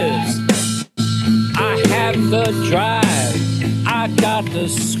it is. I have the drive, I got the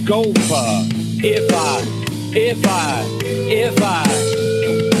scope. If I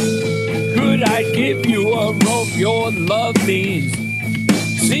could I give you a rope, your love means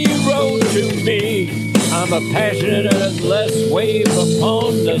zero to me. I'm a passionless wave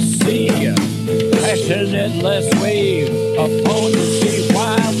upon the sea. Passionless wave upon the sea.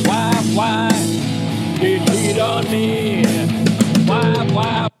 Why do you cheat on me?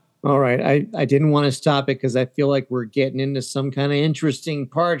 Why? All right. I didn't want to stop it because I feel like we're getting into some kind of interesting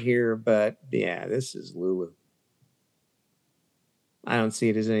part here. But yeah, this is Lulu. I don't see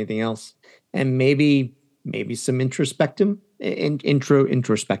it as anything else. And maybe some introspective.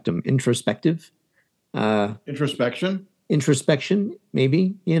 Introspection,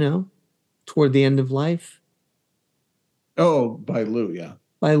 maybe, toward the end of life. Oh, by Lou. Yeah.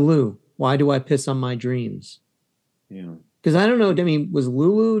 By Lou. Why do I piss on my dreams? Yeah. Because I don't know. I mean, was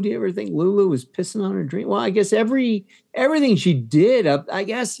Lulu, do you ever think Lulu was pissing on her dream? Well, I guess everything she did, I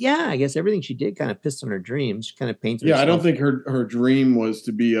guess everything she did kind of pissed on her dreams. She kind of painted herself. I don't think her dream was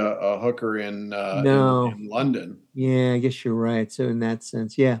to be a hooker in London. Yeah, I guess you're right. So in that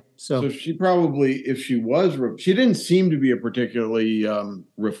sense, yeah. So she probably, if she was, she didn't seem to be a particularly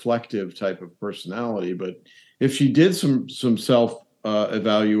reflective type of personality, but if she did some self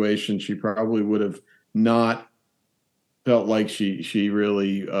evaluation, she probably would have not felt like she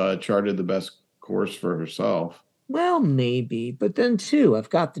really charted the best course for herself. Well, maybe, but then too, I've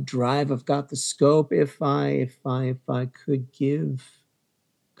got the drive, I've got the scope. If I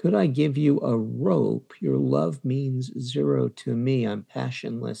could I give you a rope? Your love means zero to me. I'm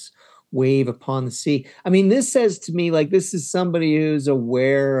passionless wave upon the sea. I mean, this says to me like this is somebody who's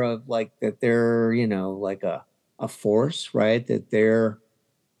aware of like that they're like a force, right? That they're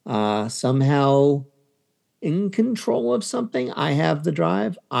somehow in control of something. I have the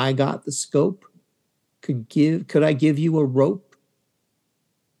drive. I got the scope. Could I give you a rope?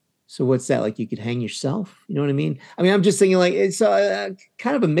 So what's that? Like you could hang yourself? You know what I mean? I mean, I'm just thinking like it's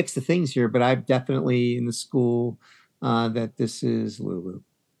kind of a mix of things here, but I'm definitely in the school that this is Lulu.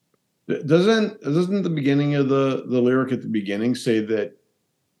 Doesn't the beginning of the lyric at the beginning say that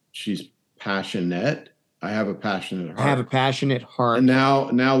she's passionate? I have a passionate heart. I have a passionate heart. And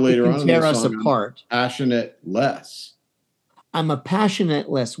now later on in the tear us song, apart. Passionate less. I'm a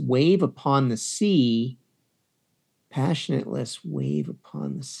passionateless wave upon the sea. Passionateless wave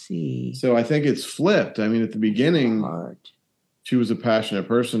upon the sea. So I think it's flipped. I mean, at the beginning, Heart. she was a passionate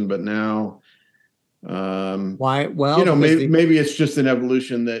person, but now Why? Well, you know, maybe it's just an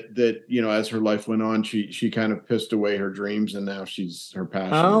evolution that you know, as her life went on, she kind of pissed away her dreams, and now her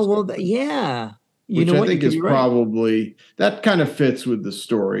passion. Oh well, yeah. Which I think is probably that kind of fits with the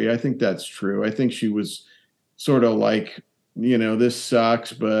story. I think that's true. I think she was sort of like, you know, this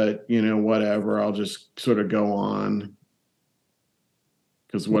sucks, but you know, whatever. I'll just sort of go on.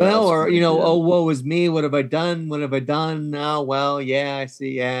 Because or you know, oh, woe is me. What have I done? What have I done? Oh, well, yeah, I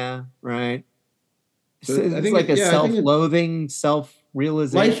see. Yeah, right. So it's like a self-loathing,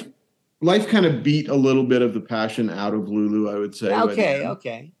 self-realization. Life kind of beat a little bit of the passion out of Lulu, I would say.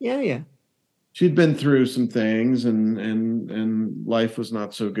 Okay. Yeah. She'd been through some things, and life was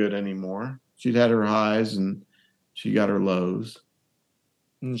not so good anymore. She'd had her highs, and she got her lows.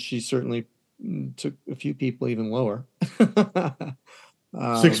 And she certainly took a few people even lower.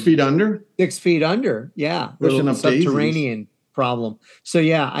 6 feet under? 6 feet under, yeah. Pushing up subterranean problem. So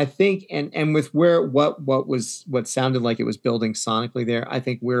yeah, I think and with what sounded like it was building sonically there, I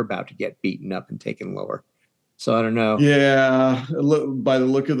think we're about to get beaten up and taken lower. So I don't know. Yeah, by the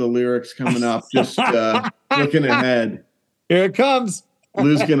look of the lyrics coming up, just looking ahead. Here it comes.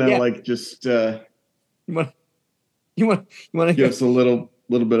 Lou's gonna like just you want to give us a little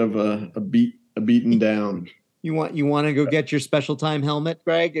bit of a beaten down. You want to go get your special time helmet,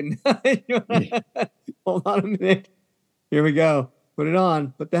 Greg? And hold on a minute. Here we go. Put it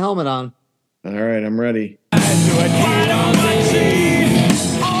on. Put the helmet on. All right, I'm ready.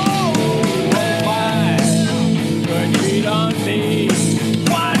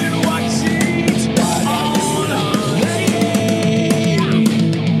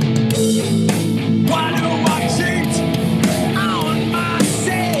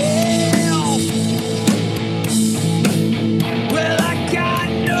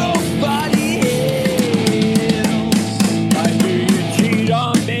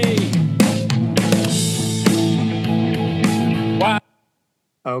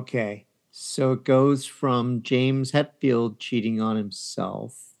 Okay, so it goes from James Hetfield cheating on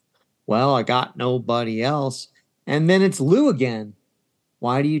himself. Well, I got nobody else. And then it's Lou again.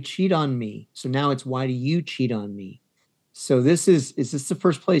 Why do you cheat on me? So now it's why do you cheat on me? So is this the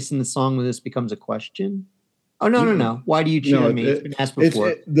first place in the song where this becomes a question? Oh, no. Why do you cheat on me? It's been asked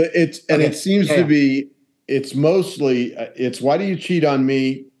before. It seems to be, it's mostly, it's why do you cheat on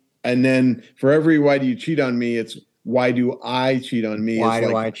me? And then for every why do you cheat on me, it's why do I cheat on me? Why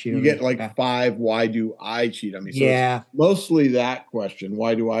do I cheat on me? You get like 5, why do I cheat on me? So it's mostly that question,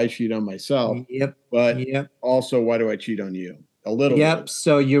 why do I cheat on myself? Yep. But also, why do I cheat on you? A little bit.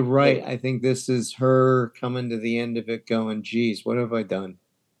 So you're right. I think this is her coming to the end of it going, geez, what have I done?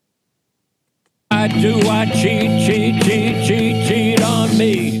 Why do I cheat on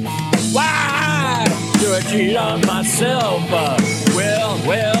me? Why do I cheat on myself? Well,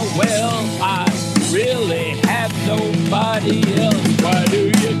 I really have nobody else. Why do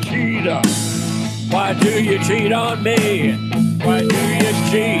you cheat on? Why do you cheat on me? Why do you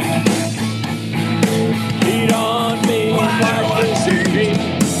cheat? Cheat on me. Why do I cheat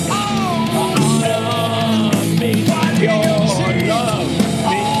on me? Your love means zero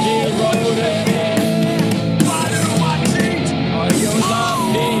to me. Why do I cheat? Your love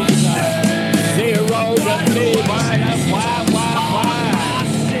means zero to me.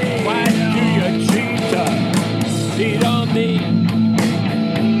 Why do you cheat on me?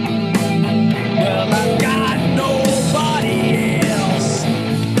 Well, I've got nobody else.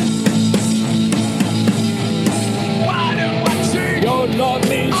 Why do I cheat? Your love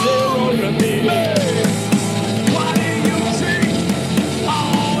means zero to me. Why do you cheat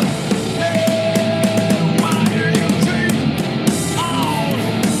on me? Why do you cheat on me? Why do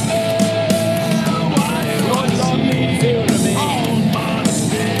your love means zero to me?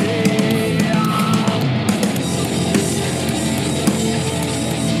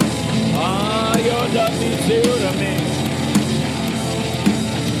 Your love means zero to me.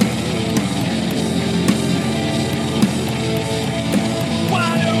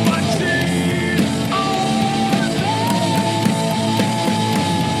 Why do I cheat on me?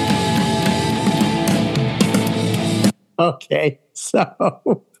 Okay, so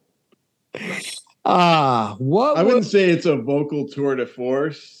what I wouldn't say it's a vocal tour de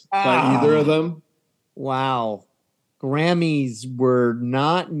force by either of them. Wow. Grammys were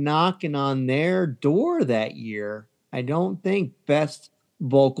not knocking on their door that year. I don't think best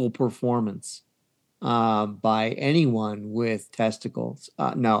vocal performance by anyone with testicles.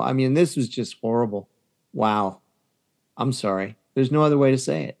 No, I mean, this was just horrible. Wow. I'm sorry. There's no other way to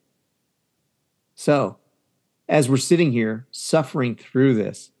say it. So as we're sitting here suffering through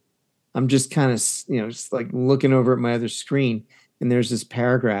this, I'm just kind of, just like looking over at my other screen, and there's this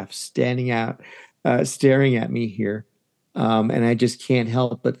paragraph standing out staring at me here. And I just can't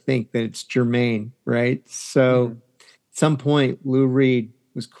help but think that it's germane, right? So at some point, Lou Reed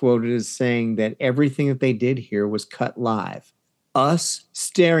was quoted as saying that everything that they did here was cut live. Us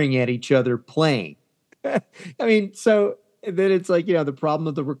staring at each other playing. I mean, so then it's like, the problem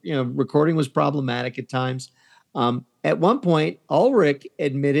of the recording was problematic at times. At one point, Ulrich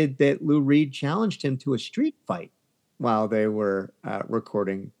admitted that Lou Reed challenged him to a street fight while they were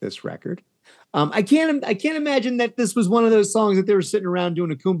recording this record. I can't imagine that this was one of those songs that they were sitting around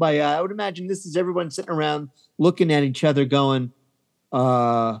doing a kumbaya. I would imagine this is everyone sitting around looking at each other going,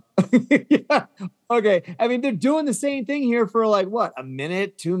 yeah, okay. I mean, they're doing the same thing here for like what, a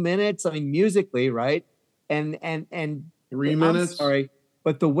minute, 2 minutes. I mean, musically, right? And 3 minutes. Sorry,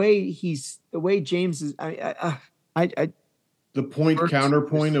 but the way James is, the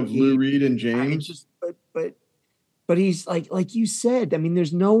counterpoint of Lou Reed and James. But he's like you said. I mean,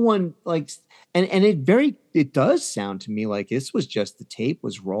 there's no one like, and it does sound to me like this was just the tape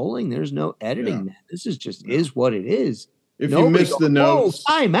was rolling. There's no editing. Yeah. This is just is what it is. If you miss the notes,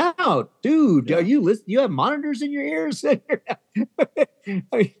 time out, dude. Yeah. Are you listening? You have monitors in your ears. I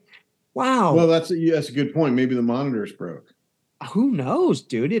mean, wow. Well, that's a good point. Maybe the monitors broke. Who knows,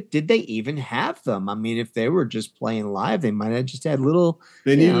 dude? Did they even have them? I mean, if they were just playing live, they might have just had little.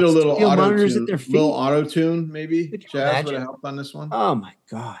 They needed a little monitors at their feet. Little auto tune, maybe. Chaz would have helped on this one. Oh my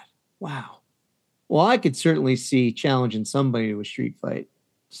god! Wow. Well, I could certainly see challenging somebody to a street fight,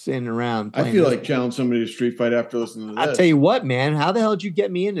 sitting around. I feel like challenge somebody to a street fight after listening to this. I'll tell you what, man. How the hell did you get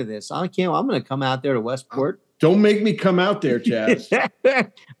me into this? I'm going to come out there to Westport. Don't make me come out there, Chaz.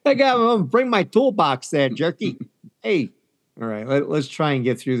 I'm going to bring my toolbox there, jerky. Hey. All right, let's try and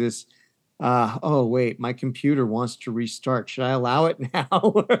get through this. Oh, wait, my computer wants to restart. Should I allow it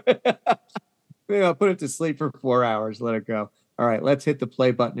now? Maybe I'll put it to sleep for 4 hours. Let it go. All right, let's hit the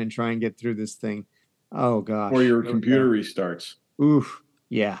play button and try and get through this thing. Oh, gosh. Or your computer restarts. Oof,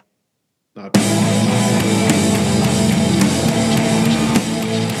 yeah. Not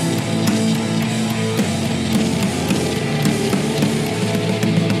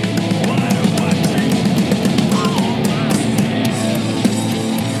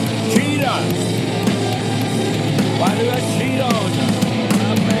Why do I cheat on you?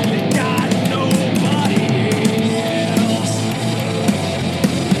 I really got nobody else.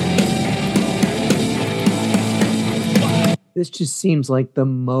 This just seems like the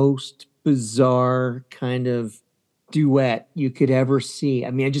most bizarre kind of duet you could ever see. I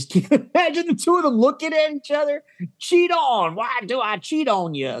mean, I just can't imagine the two of them looking at each other. Cheat on. Why do I cheat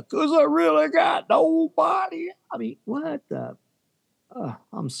on you? Because I really got nobody. I mean, what the?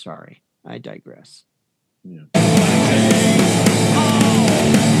 I'm sorry. I digress. Yeah.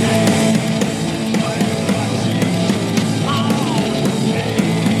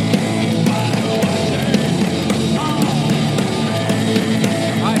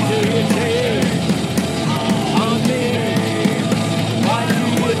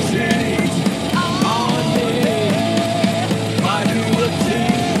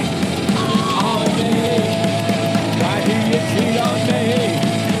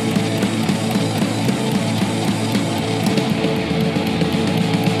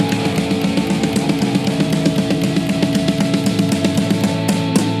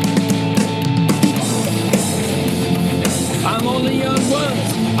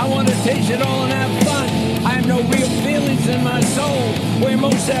 Taste it all and have fun. I have no real feelings in my soul. Where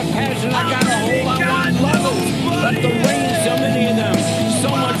most have passion, I got a whole lot of love. But the rain, so many of them, so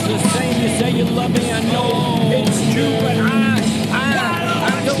much the same. You say you love me, I know it's true, but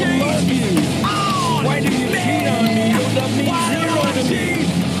I don't love you. Why do you cheat on me? You love me zero to me.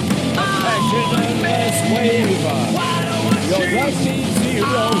 A passionless wave. Your love means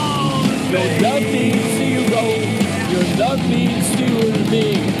zero. Your love means zero. Your love means zero to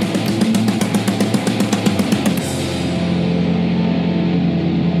me.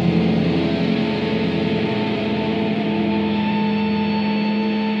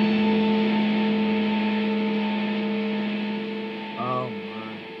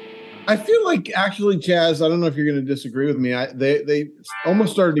 I feel like actually, Chaz, I don't know if you're going to disagree with me. They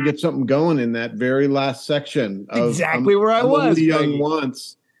almost started to get something going in that very last section. Of, exactly where I was. Young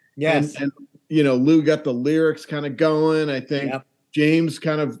once. Yes. And Lou got the lyrics kind of going. I think James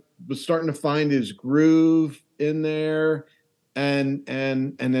kind of was starting to find his groove in there. And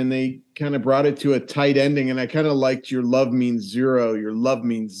then they kind of brought it to a tight ending. And I kind of liked your love means zero. Your love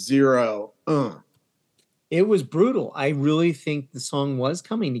means zero. It was brutal. I really think the song was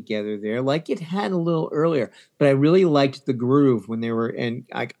coming together there, like it had a little earlier. But I really liked the groove when they were in.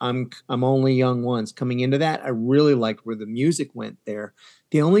 I'm only young once coming into that. I really liked where the music went there.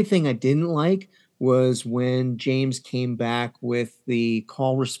 The only thing I didn't like was when James came back with the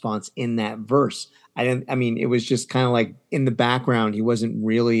call response in that verse. I mean, it was just kind of like in the background. He wasn't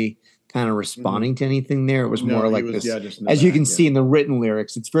really kind of responding to anything there. It was more like this, just as you can see in the written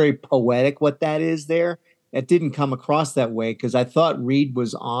lyrics, it's very poetic what that is there. That didn't come across that way because I thought Reed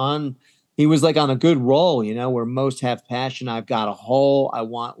was he was like on a good roll, where most have passion. I've got a hole. I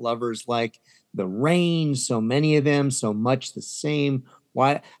want lovers like the rain, so many of them, so much the same.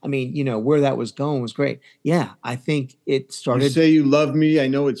 Why? I mean, where that was going was great. Yeah, I think it started. You say you love me. I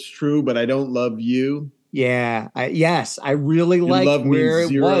know it's true, but I don't love you. Yeah. I really liked where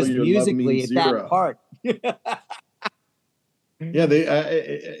it was musically at that part. Yeah,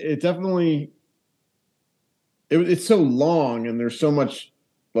 it definitely. It's so long, and there's so much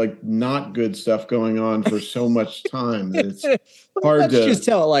like not good stuff going on for so much time that it's hard to just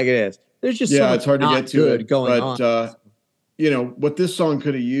tell it like it is. There's just so much it's hard to get to it going on. But what this song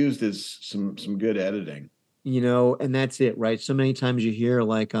could have used is some good editing. And that's it, right? So many times you hear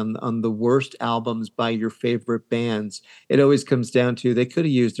like on the worst albums by your favorite bands, it always comes down to they could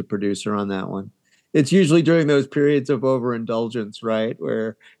have used a producer on that one. It's usually during those periods of overindulgence, right?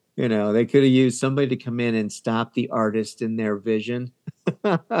 Where, they could have used somebody to come in and stop the artist in their vision,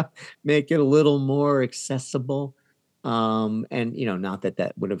 make it a little more accessible. And not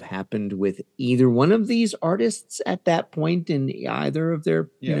that would have happened with either one of these artists at that point in either of their,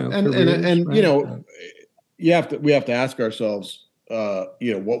 careers, right? We have to ask ourselves,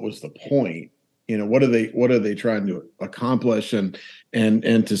 what was the point? What are they trying to accomplish? And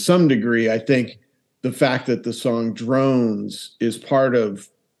to some degree, I think the fact that the song Drones is part of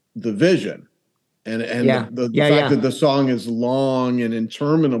the vision and the fact that the song is long and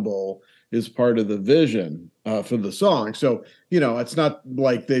interminable is part of the vision for the song. So, it's not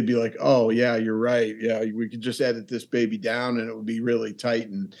like they'd be like, oh yeah, you're right. Yeah, we could just edit this baby down and it would be really tight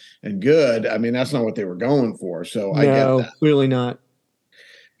and good. I mean, that's not what they were going for. So I get that. Clearly not.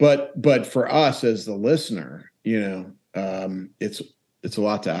 But for us as the listener, it's a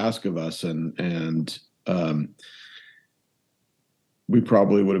lot to ask of us, and we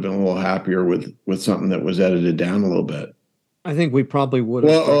probably would have been a little happier with something that was edited down a little bit. I think we probably would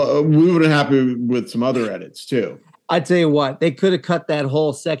have. Well, we would have been happy with some other edits too. I tell you what, they could have cut that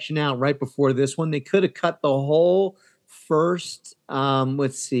whole section out right before this one. They could have cut the whole first.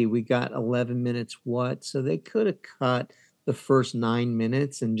 Let's see, we got 11 minutes. So they could have cut the first 9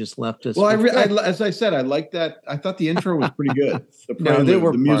 minutes and just left us. Well, as I said, I like that. I thought the intro was pretty good.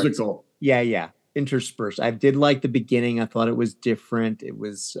 The musical. Yeah. Interspersed. I did like the beginning. I thought it was different. It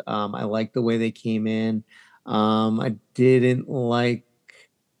was. I liked the way they came in. I didn't like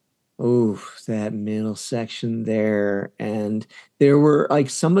that middle section there, and there were like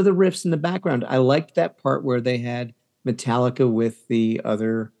some of the riffs in the background. I liked that part where they had Metallica with the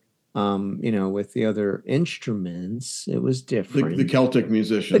other with the other instruments. It was different. The Celtic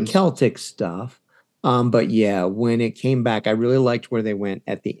musicians. The Celtic stuff. But yeah, when it came back, I really liked where they went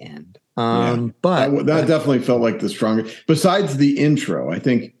at the end. But that definitely felt like the strongest. Besides the intro, I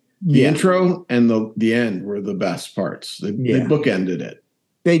think the intro and the end were the best parts. They bookended it.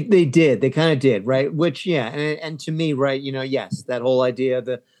 They did. They kind of did, right? Which, and to me, right, yes, that whole idea of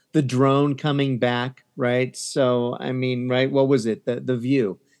the drone coming back, right? So, I mean, right, what was it? The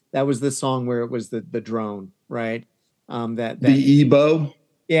View. That was the song where it was the drone, right? The EBO.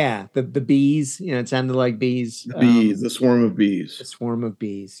 Yeah, the bees. It sounded like bees. The swarm of bees. The swarm of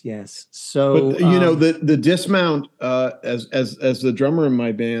bees. Yes. So, but, the dismount, as the drummer in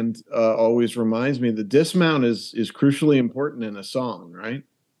my band always reminds me, the dismount is crucially important in a song, right?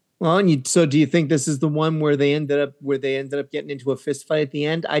 Well, so do you think this is the one where they ended up getting into a fist fight at the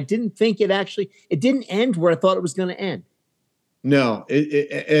end? I didn't think it didn't end where I thought it was going to end. No,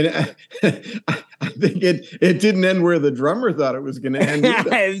 I think it didn't end where the drummer thought it was going to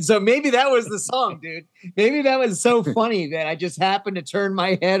end. So maybe that was the song, dude. Maybe that was so funny that I just happened to turn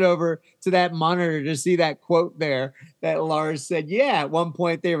my head over to that monitor to see that quote there that Lars said. Yeah, at one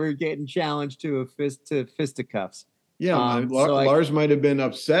point they were getting challenged to fisticuffs. Yeah, Lars might have been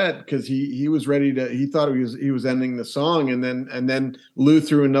upset because he was ready to. He thought he was ending the song, and then Lou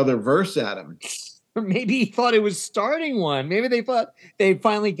threw another verse at him. Or maybe he thought it was starting one. Maybe they thought they'd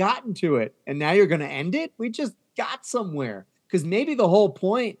finally gotten to it, and now you're going to end it. We just got somewhere, because maybe the whole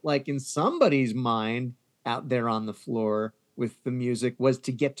point, like in somebody's mind out there on the floor with the music, was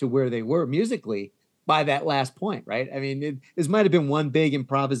to get to where they were musically by that last point, right? I mean, this might have been one big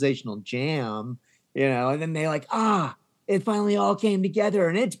improvisational jam. And then they it finally all came together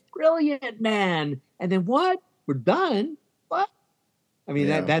and it's brilliant, man. And then what? We're done. What? I mean,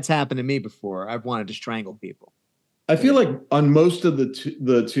 that's happened to me before. I've wanted to strangle people. I feel like on most of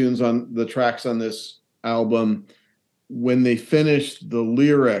the tunes on the tracks on this album, when they finish the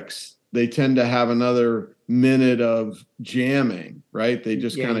lyrics, they tend to have another minute of jamming, right? They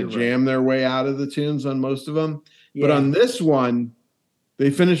just kind of jam their way out of the tunes on most of them. Yeah. But on this one, they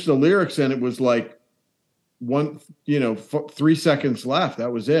finished the lyrics and it was like 3 seconds left.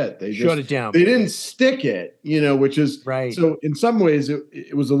 That was it. They shut it down. They didn't stick it, which is right. So in some ways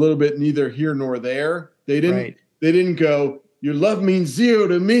it was a little bit neither here nor there. They didn't go, your love means zero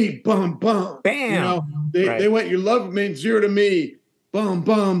to me, bum, bum. Bam. They went, your love means zero to me, bum,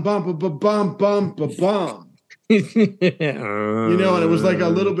 bum, bum, bum, bum, bum, bum, bum. And it was like a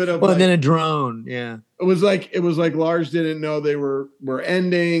little bit of then a drone. Yeah. It was like Lars didn't know they were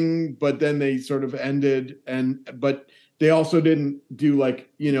ending, but then they sort of ended, but they also didn't do like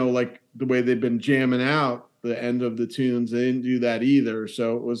the way they've been jamming out the end of the tunes. They didn't do that either.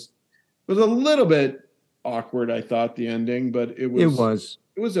 So it was a little bit awkward, I thought, the ending, but it was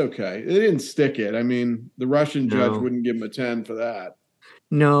okay. They didn't stick it. I mean, the Russian judge wouldn't give him a 10 for that.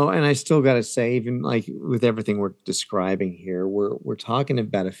 No, and I still got to say, even like with everything we're describing here, we're talking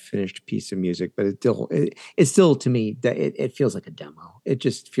about a finished piece of music, but it's still to me that it feels like a demo. It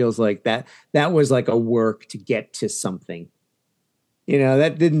just feels like that was like a work to get to something.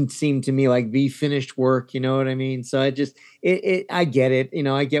 That didn't seem to me like the finished work. You know what I mean? So I just I get it.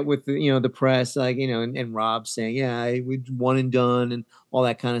 I get with the press, like and Rob saying, yeah, we one and done and all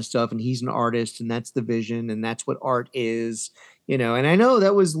that kind of stuff, and he's an artist, and that's the vision, and that's what art is. And I know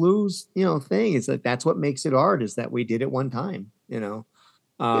that was Lou's, thing. It's like, that's what makes it art, is that we did it one time, I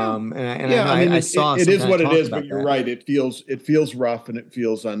saw it is what it is, but you're right. It feels rough and it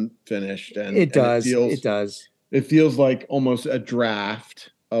feels unfinished, and it does. It feels like almost a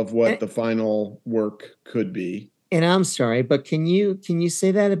draft of what the final work could be. And I'm sorry, but can you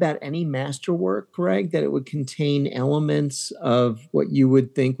say that about any masterwork, Greg, that it would contain elements of what you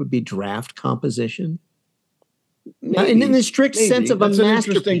would think would be draft composition? Maybe, and in the strict sense of a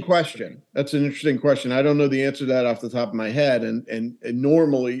masterpiece. That's an interesting question. I don't know the answer to that off the top of my head. And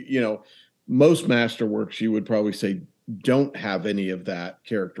normally, most masterworks, you would probably say don't have any of that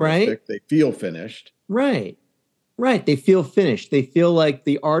characteristic. Right? They feel finished. Right. They feel finished. They feel like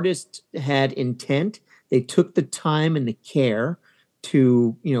the artist had intent. They took the time and the care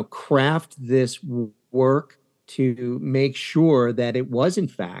to, craft this work to make sure that it was, in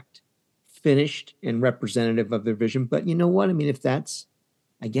fact, finished and representative of their vision. But you know what? I mean, if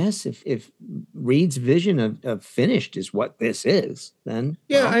Reed's vision of finished is what this is, then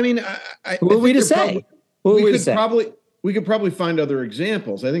what are we to say? We could probably find other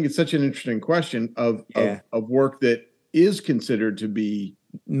examples. I think it's such an interesting really, of work that is considered to be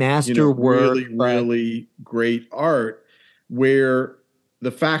masterwork, really great art, where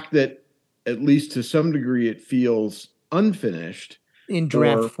the fact that at least to some degree it feels unfinished, in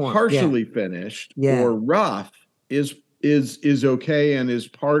draft form, partially finished, or rough is okay and is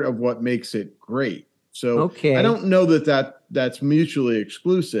part of what makes it great. So I don't know that's mutually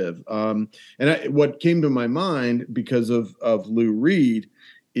exclusive. What came to my mind because of Lou Reed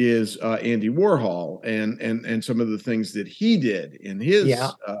is Andy Warhol and some of the things that he did in his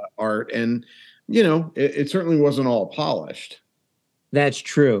art, and it certainly wasn't all polished. That's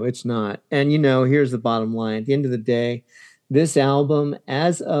true. It's not. And here's the bottom line. At the end of the day, this album,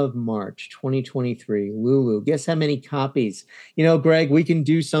 as of March 2023, Lulu, guess how many copies? Greg, we can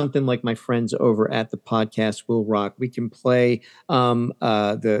do something like my friends over at the podcast Will Rock. We can play the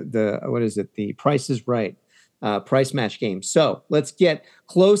Price is Right price match game. So let's get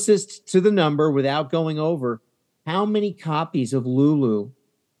closest to the number without going over. How many copies of Lulu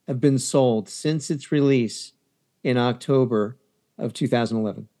have been sold since its release in October of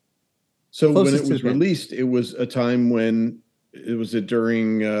 2011? So when it was released, it was a time when was it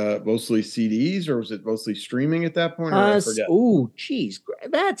during mostly CDs, or was it mostly streaming at that point? I forget. Oh, geez,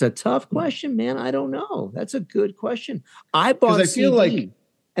 that's a tough question, man. I don't know. That's a good question. I bought a CD,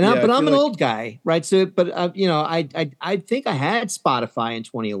 but I'm an old guy, right? So, but I think I had Spotify in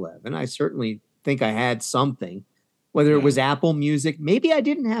 2011. I certainly think I had something, whether it was Apple Music. Maybe I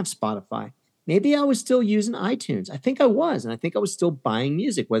didn't have Spotify. Maybe I was still using iTunes. I think I was, and I think I was still buying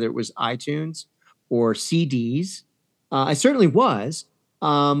music, whether it was iTunes or CDs. I certainly was,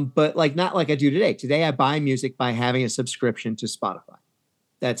 but not like I do today. Today, I buy music by having a subscription to Spotify.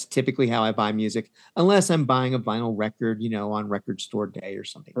 That's typically how I buy music, unless I'm buying a vinyl record, on Record Store Day or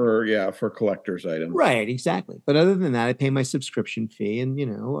something. For collector's items. Right, exactly. But other than that, I pay my subscription fee, and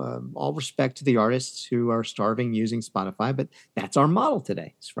all respect to the artists who are starving using Spotify, but that's our model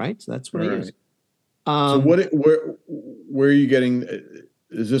today, right? So that's what it is. So where are you getting?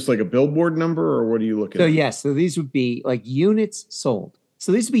 is this like a Billboard number, or what are you looking So at? yes, so these would be like units sold.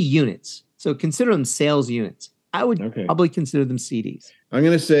 So these would be units. So consider them sales units. I would probably consider them CDs. I'm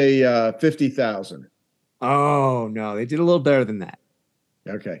going to say 50,000. Oh no, they did a little better than that.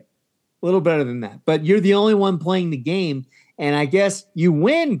 Okay. A little better than that. But you're the only one playing the game. And I guess you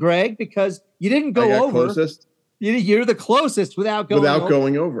win, Greg, because you didn't go over. Closest? You're the closest without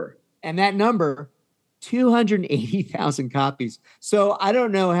going over. And that number, 280,000 copies. So I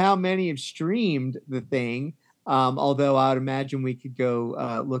don't know how many have streamed the thing, although I would imagine we could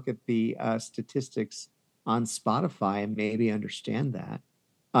go look at the statistics on Spotify and maybe understand that.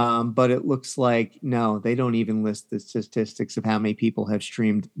 But it looks like, no, they don't even list the statistics of how many people have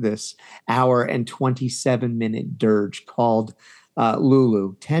streamed this hour and 27-minute dirge called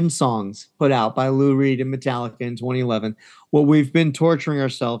Lulu. 10 songs put out by Lou Reed and Metallica in 2011. What we've been torturing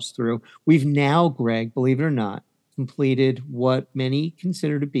ourselves through. We've now, Greg, believe it or not, completed what many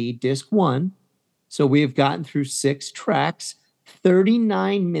consider to be disc 1. So we have gotten through 6 tracks,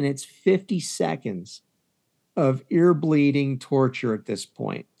 39 minutes, 50 seconds of ear-bleeding torture at this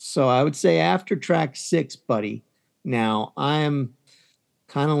point. So I would say after track 6, buddy, now I'm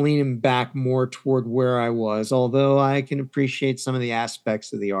kind of leaning back more toward where I was, although I can appreciate some of the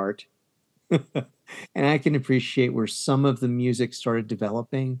aspects of the art. And I can appreciate where some of the music started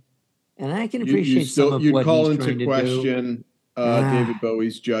developing. And I can appreciate some of what he's trying to do. You'd call into question David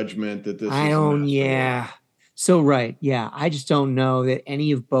Bowie's judgment that this is a masterwork. So, right. Yeah. I just don't know that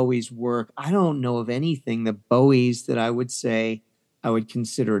any of Bowie's work, I don't know of anything that Bowie's that I would say I would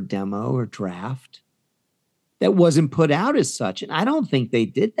consider a demo or draft that wasn't put out as such. And I don't think they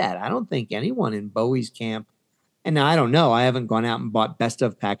did that. I don't think anyone in Bowie's camp, and now I don't know, I haven't gone out and bought best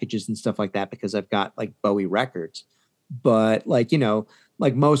of packages and stuff like that because I've got like Bowie records. But like, you know,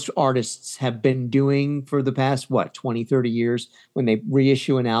 like most artists have been doing for the past, 20, 30 years, when they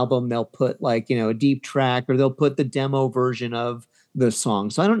reissue an album, they'll put like, you know, a deep track or they'll put the demo version of the song.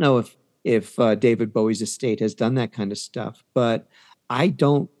 So I don't know if David Bowie's estate has done that kind of stuff, but I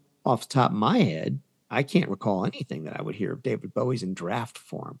don't, off the top of my head, I can't recall anything that I would hear of David Bowie's in draft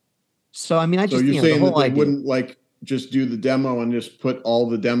form. So, I mean, I just, so you're saying the that they wouldn't like just do the demo and just put all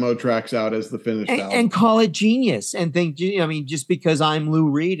the demo tracks out as the finished album and call it genius and think, I mean, just because I'm Lou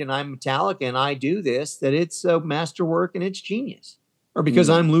Reed and I'm Metallica and I do this, that it's a masterwork and it's genius, or because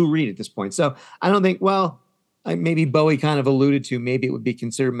I'm Lou Reed at this point. So I don't think, maybe Bowie kind of alluded to, maybe it would be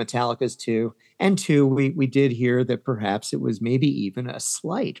considered Metallica's too. And two, we did hear that perhaps it was maybe even a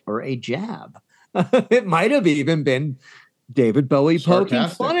slight or a jab. It might have even been David Bowie poking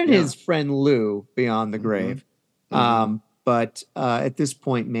fun at his friend Lou beyond the grave. But at this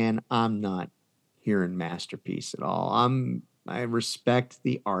point, man, I'm not hearing masterpiece at all. I respect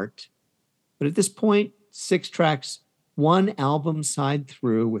the art, but at this point, 6 tracks, 1 album side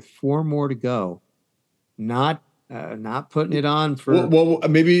through with 4 more to go. Not putting it on for. Well,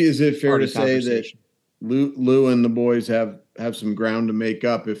 maybe is it fair to say that Lou and the boys have some ground to make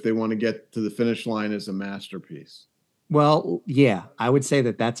up if they want to get to the finish line as a masterpiece? Well, yeah, I would say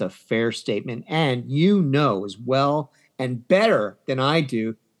that that's a fair statement. And you know as well and better than I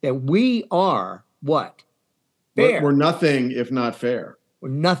do that we are what? Fair. We're nothing if not fair. We're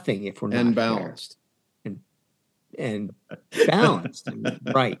nothing if we're not and balanced. Fair. And balanced. And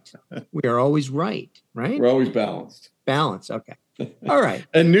right. We are always right? We're always balanced. Balanced. Okay. All right.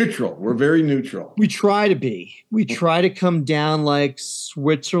 And neutral. We're very neutral. We try to be. We try to come down like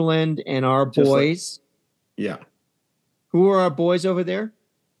Switzerland and our boys. Yeah. Who are our boys over there?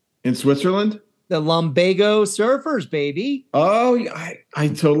 In Switzerland? The Lumbago Surfers, baby. Oh, I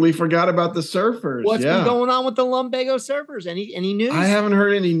totally forgot about the Surfers. What's been going on with the Lumbago Surfers? Any news? I haven't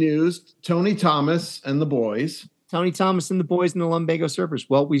heard any news. Tony Thomas and the boys. Tony Thomas and the boys and the Lumbago Surfers.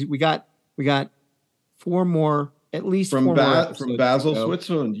 Well, we got 4 more, at least from 4 more from Basel,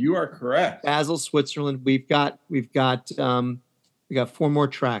 Switzerland. You are correct. Basel, Switzerland. We've got 4 more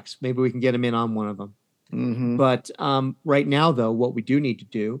tracks. Maybe we can get them in on one of them. Mm-hmm. But right now, though, what we do need to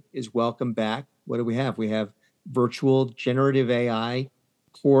do is welcome back. What do we have? We have virtual generative AI,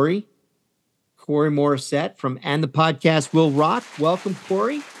 Corey Morissette from And the Podcast Will Rock. Welcome,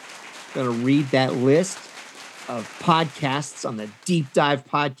 Corey. Going to read that list of podcasts on the Deep Dive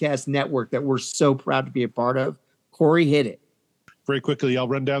Podcast Network that we're so proud to be a part of. Corey, hit it. Very quickly, I'll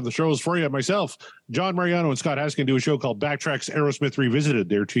run down the shows for you. Myself, John Mariano and Scott Haskin do a show called Backtracks Aerosmith Revisited.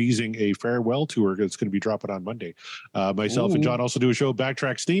 They're teasing a farewell tour that's going to be dropping on Monday. Myself and John also do a show,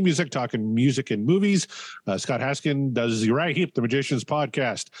 Backtracks Theme Music, talking music and movies. Scott Haskin does Uriah Heep, the Magicians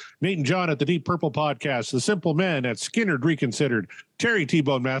Podcast. Nate and John at the Deep Purple Podcast. The Simple Men at Skinner Reconsidered. Terry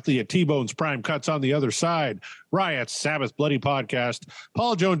T-Bone Mathley at T-Bone's Prime Cuts on the Other Side, Riot's Sabbath Bloody Podcast,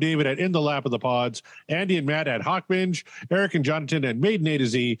 Paul Joan David at In the Lap of the Pods, Andy and Matt at Hawk Binge, Eric and Jonathan at Maiden A to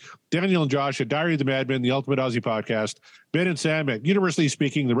Z, Daniel and Josh at Diary of the Madman, the Ultimate Aussie Podcast, Ben and Sam at Universally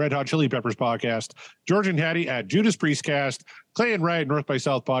Speaking, the Red Hot Chili Peppers Podcast, George and Hattie at Judas Priest Cast, Clay and Ryan North by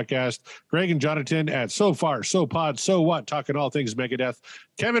South Podcast, Greg and Jonathan at So Far, So Pod, So What, talking all things Megadeth,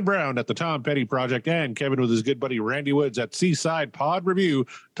 Kevin Brown at the Tom Petty Project, and Kevin with his good buddy Randy Woods at Seaside Pod Review,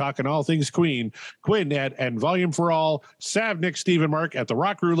 talking all things Queen, Quinn at And Volume for All, Sav, Nick, Steve, and Mark at the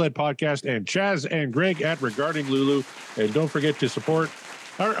Rock Roulette Podcast, and Chaz and Greg at Regarding Lulu. And don't forget to support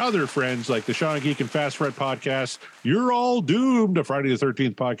our other friends like the Sean Geek and Fast Fred podcast, You're All Doomed, a Friday the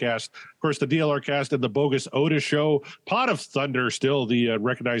 13th podcast, of course, the DLR cast and the Bogus Otis Show, Pot of Thunder, still the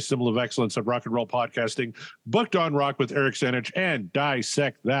recognized symbol of excellence of rock and roll podcasting, Booked on Rock with Eric Senich, and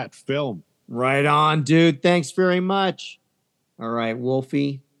Dissect That Film. Right on, dude. Thanks very much. All right,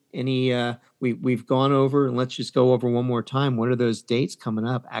 Wolfie, we've gone over, and let's just go over one more time. What are those dates coming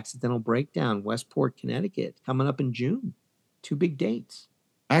up? Accidental Breakdown, Westport, Connecticut, coming up in June. 2 big dates.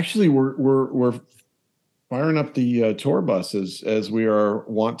 Actually, we're firing up the tour buses as we are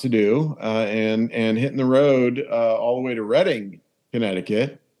wont to do, and hitting the road all the way to Reading,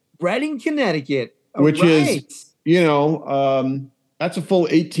 Connecticut. Reading, Connecticut, which is, that's a full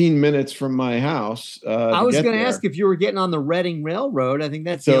 18 minutes from my house. I was going to ask if you were getting on the Reading Railroad. I think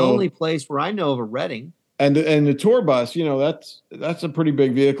that's the only place where I know of a Reading. And the tour bus, that's a pretty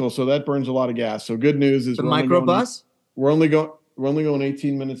big vehicle, so that burns a lot of gas. So good news is the microbus. We're only going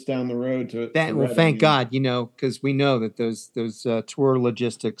 18 minutes down the road to that. Well, thank God, because we know that those tour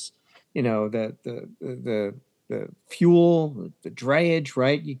logistics, the fuel, the drayage,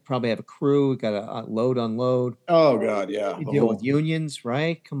 right? You probably have a crew, got to load, unload. Oh God, yeah. You deal with unions,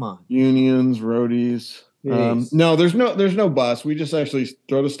 right? Come on. Unions, roadies. No, there's no bus. We just actually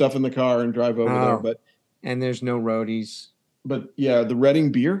throw the stuff in the car and drive over there. And there's no roadies. But yeah, the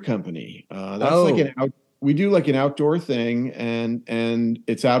Reading Beer Company. That's like we do like an outdoor thing, and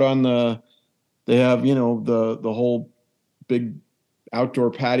it's out on they have the whole big outdoor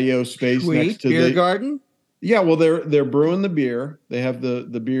patio space next to beer the garden. Yeah, well, they're brewing the beer. They have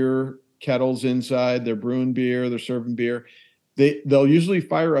the beer kettles inside. They're brewing beer. They're serving beer. They'll usually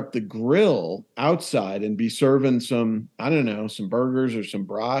fire up the grill outside and be serving some burgers or some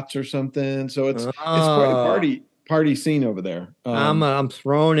brats or something. So it's quite a party scene over there. I'm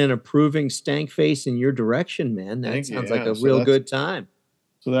throwing an approving stank face in your direction, man. That sounds like a real good time.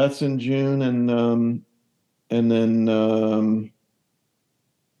 So that's in June, and then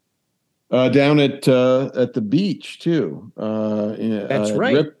down at the beach too. That's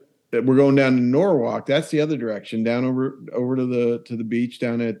right. We're going down to Norwalk. That's the other direction, down over to the beach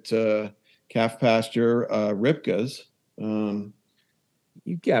down at Calf Pasture, Ripka's. You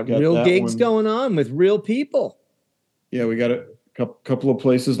got real gigs going on with real people. Yeah, we got a couple of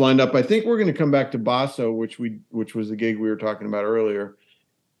places lined up. I think we're going to come back to Basso, which was the gig we were talking about earlier.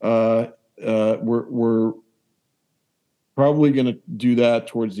 We're probably going to do that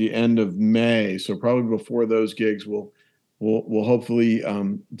towards the end of May. So probably before those gigs, we'll hopefully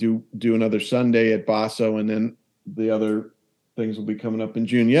do another Sunday at Basso, and then the other things will be coming up in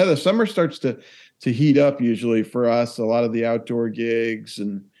June. Yeah, the summer starts to heat up usually for us. A lot of the outdoor gigs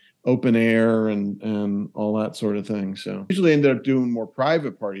and open air and all that sort of thing. So usually ended up doing more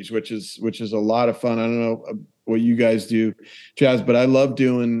private parties, which is a lot of fun. I don't know what you guys do, Chaz, but I love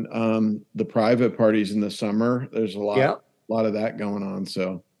doing the private parties in the summer. There's a lot of that going on.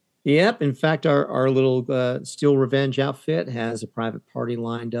 So yep. In fact, our little Steel Revenge outfit has a private party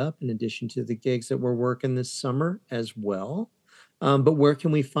lined up in addition to the gigs that we're working this summer as well. But where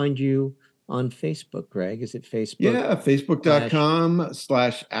can we find you on Facebook, Greg? Is it Facebook? Yeah,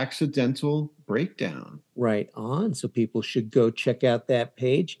 facebook.com/accidental breakdown. Right on. So people should go check out that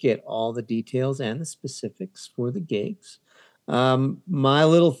page, get all the details and the specifics for the gigs. My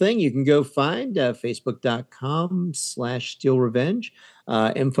little thing, you can go find facebook.com/Steel Revenge.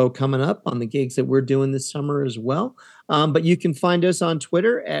 Info coming up on the gigs that we're doing this summer as well. But you can find us on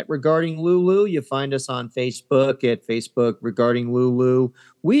Twitter at Regarding Lulu. You find us on Facebook at Facebook Regarding Lulu.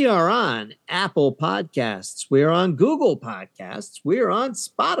 We are on Apple Podcasts. We're on Google Podcasts. We're on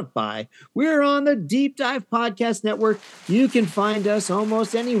Spotify. We're on the Deep Dive Podcast Network. You can find us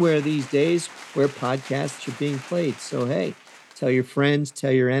almost anywhere these days where podcasts are being played. So, hey, tell your friends,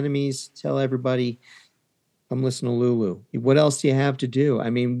 tell your enemies, tell everybody, come listen to Lulu. What else do you have to do?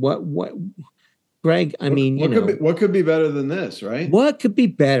 I mean, what, Greg? I mean, what could be better than this, right? What could be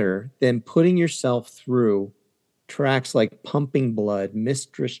better than putting yourself through tracks like Pumping Blood,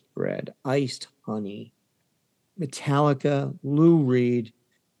 Mistress Bread, Iced Honey, Metallica, Lou Reed.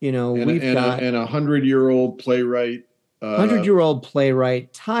 You know, we've got a 100-year-old playwright. 100-year-old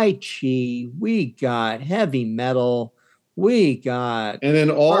playwright, Tai Chi. We got heavy metal. We got and then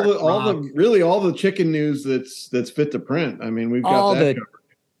all the chicken news that's fit to print. I mean, we've got that covered.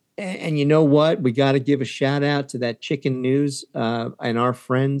 And you know what? We got to give a shout out to that chicken news and our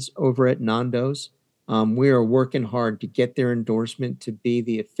friends over at Nando's. We are working hard to get their endorsement to be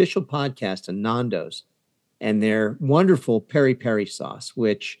the official podcast of Nando's and their wonderful peri-peri sauce,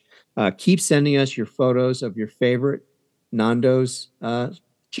 which keep sending us your photos of your favorite Nando's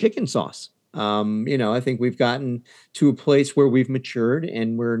chicken sauce. I think we've gotten to a place where we've matured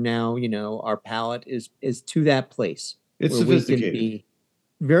and we're now, our palate is to that place. It's where sophisticated. We can be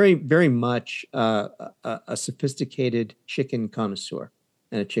very, very much a sophisticated chicken connoisseur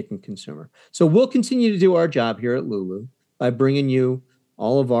and a chicken consumer. So we'll continue to do our job here at Lulu by bringing you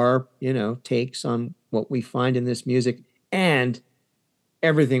all of our, takes on what we find in this music and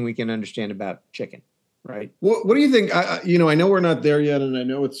everything we can understand about chicken. Right. What do you think? I know we're not there yet, and I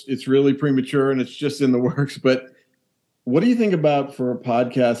know it's really premature and it's just in the works. But what do you think about for a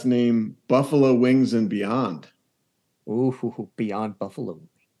podcast named Buffalo Wings and Beyond? Ooh, Beyond Buffalo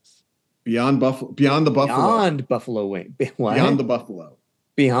Wings. Beyond the Buffalo. Beyond Buffalo Wing. What? Beyond the Buffalo.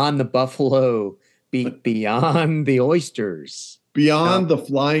 Beyond the Buffalo. Beyond the oysters. Beyond the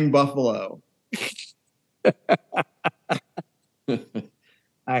flying buffalo.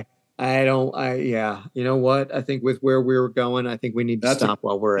 You know what? I think with where we were going, I think we need to stop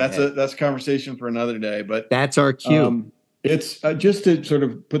while we're ahead. That's a conversation for another day, but that's our cue. It's just to sort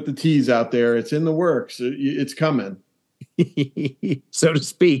of put the tease out there. It's in the works. It's coming. So to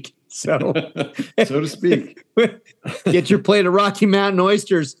speak. So to speak. Get your plate of Rocky Mountain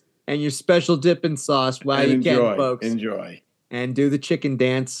Oysters and your special dipping sauce while you can, folks. Enjoy. And do the chicken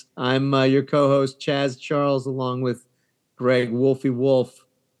dance. I'm your co-host, Chaz Charles, along with Greg Wolfie Wolf.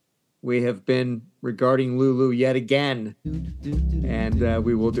 We have been regarding Lulu yet again. And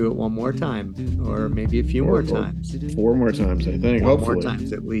we will do it one more time, or maybe a few more times. 4 more times, I think. Hopefully. 4 more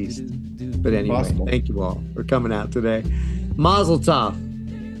times at least. But anyway, Possible. Thank you all for coming out today. Mazel tov.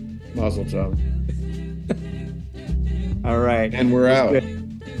 Mazel tov. All right. And we're out.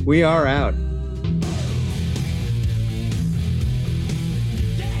 We are out.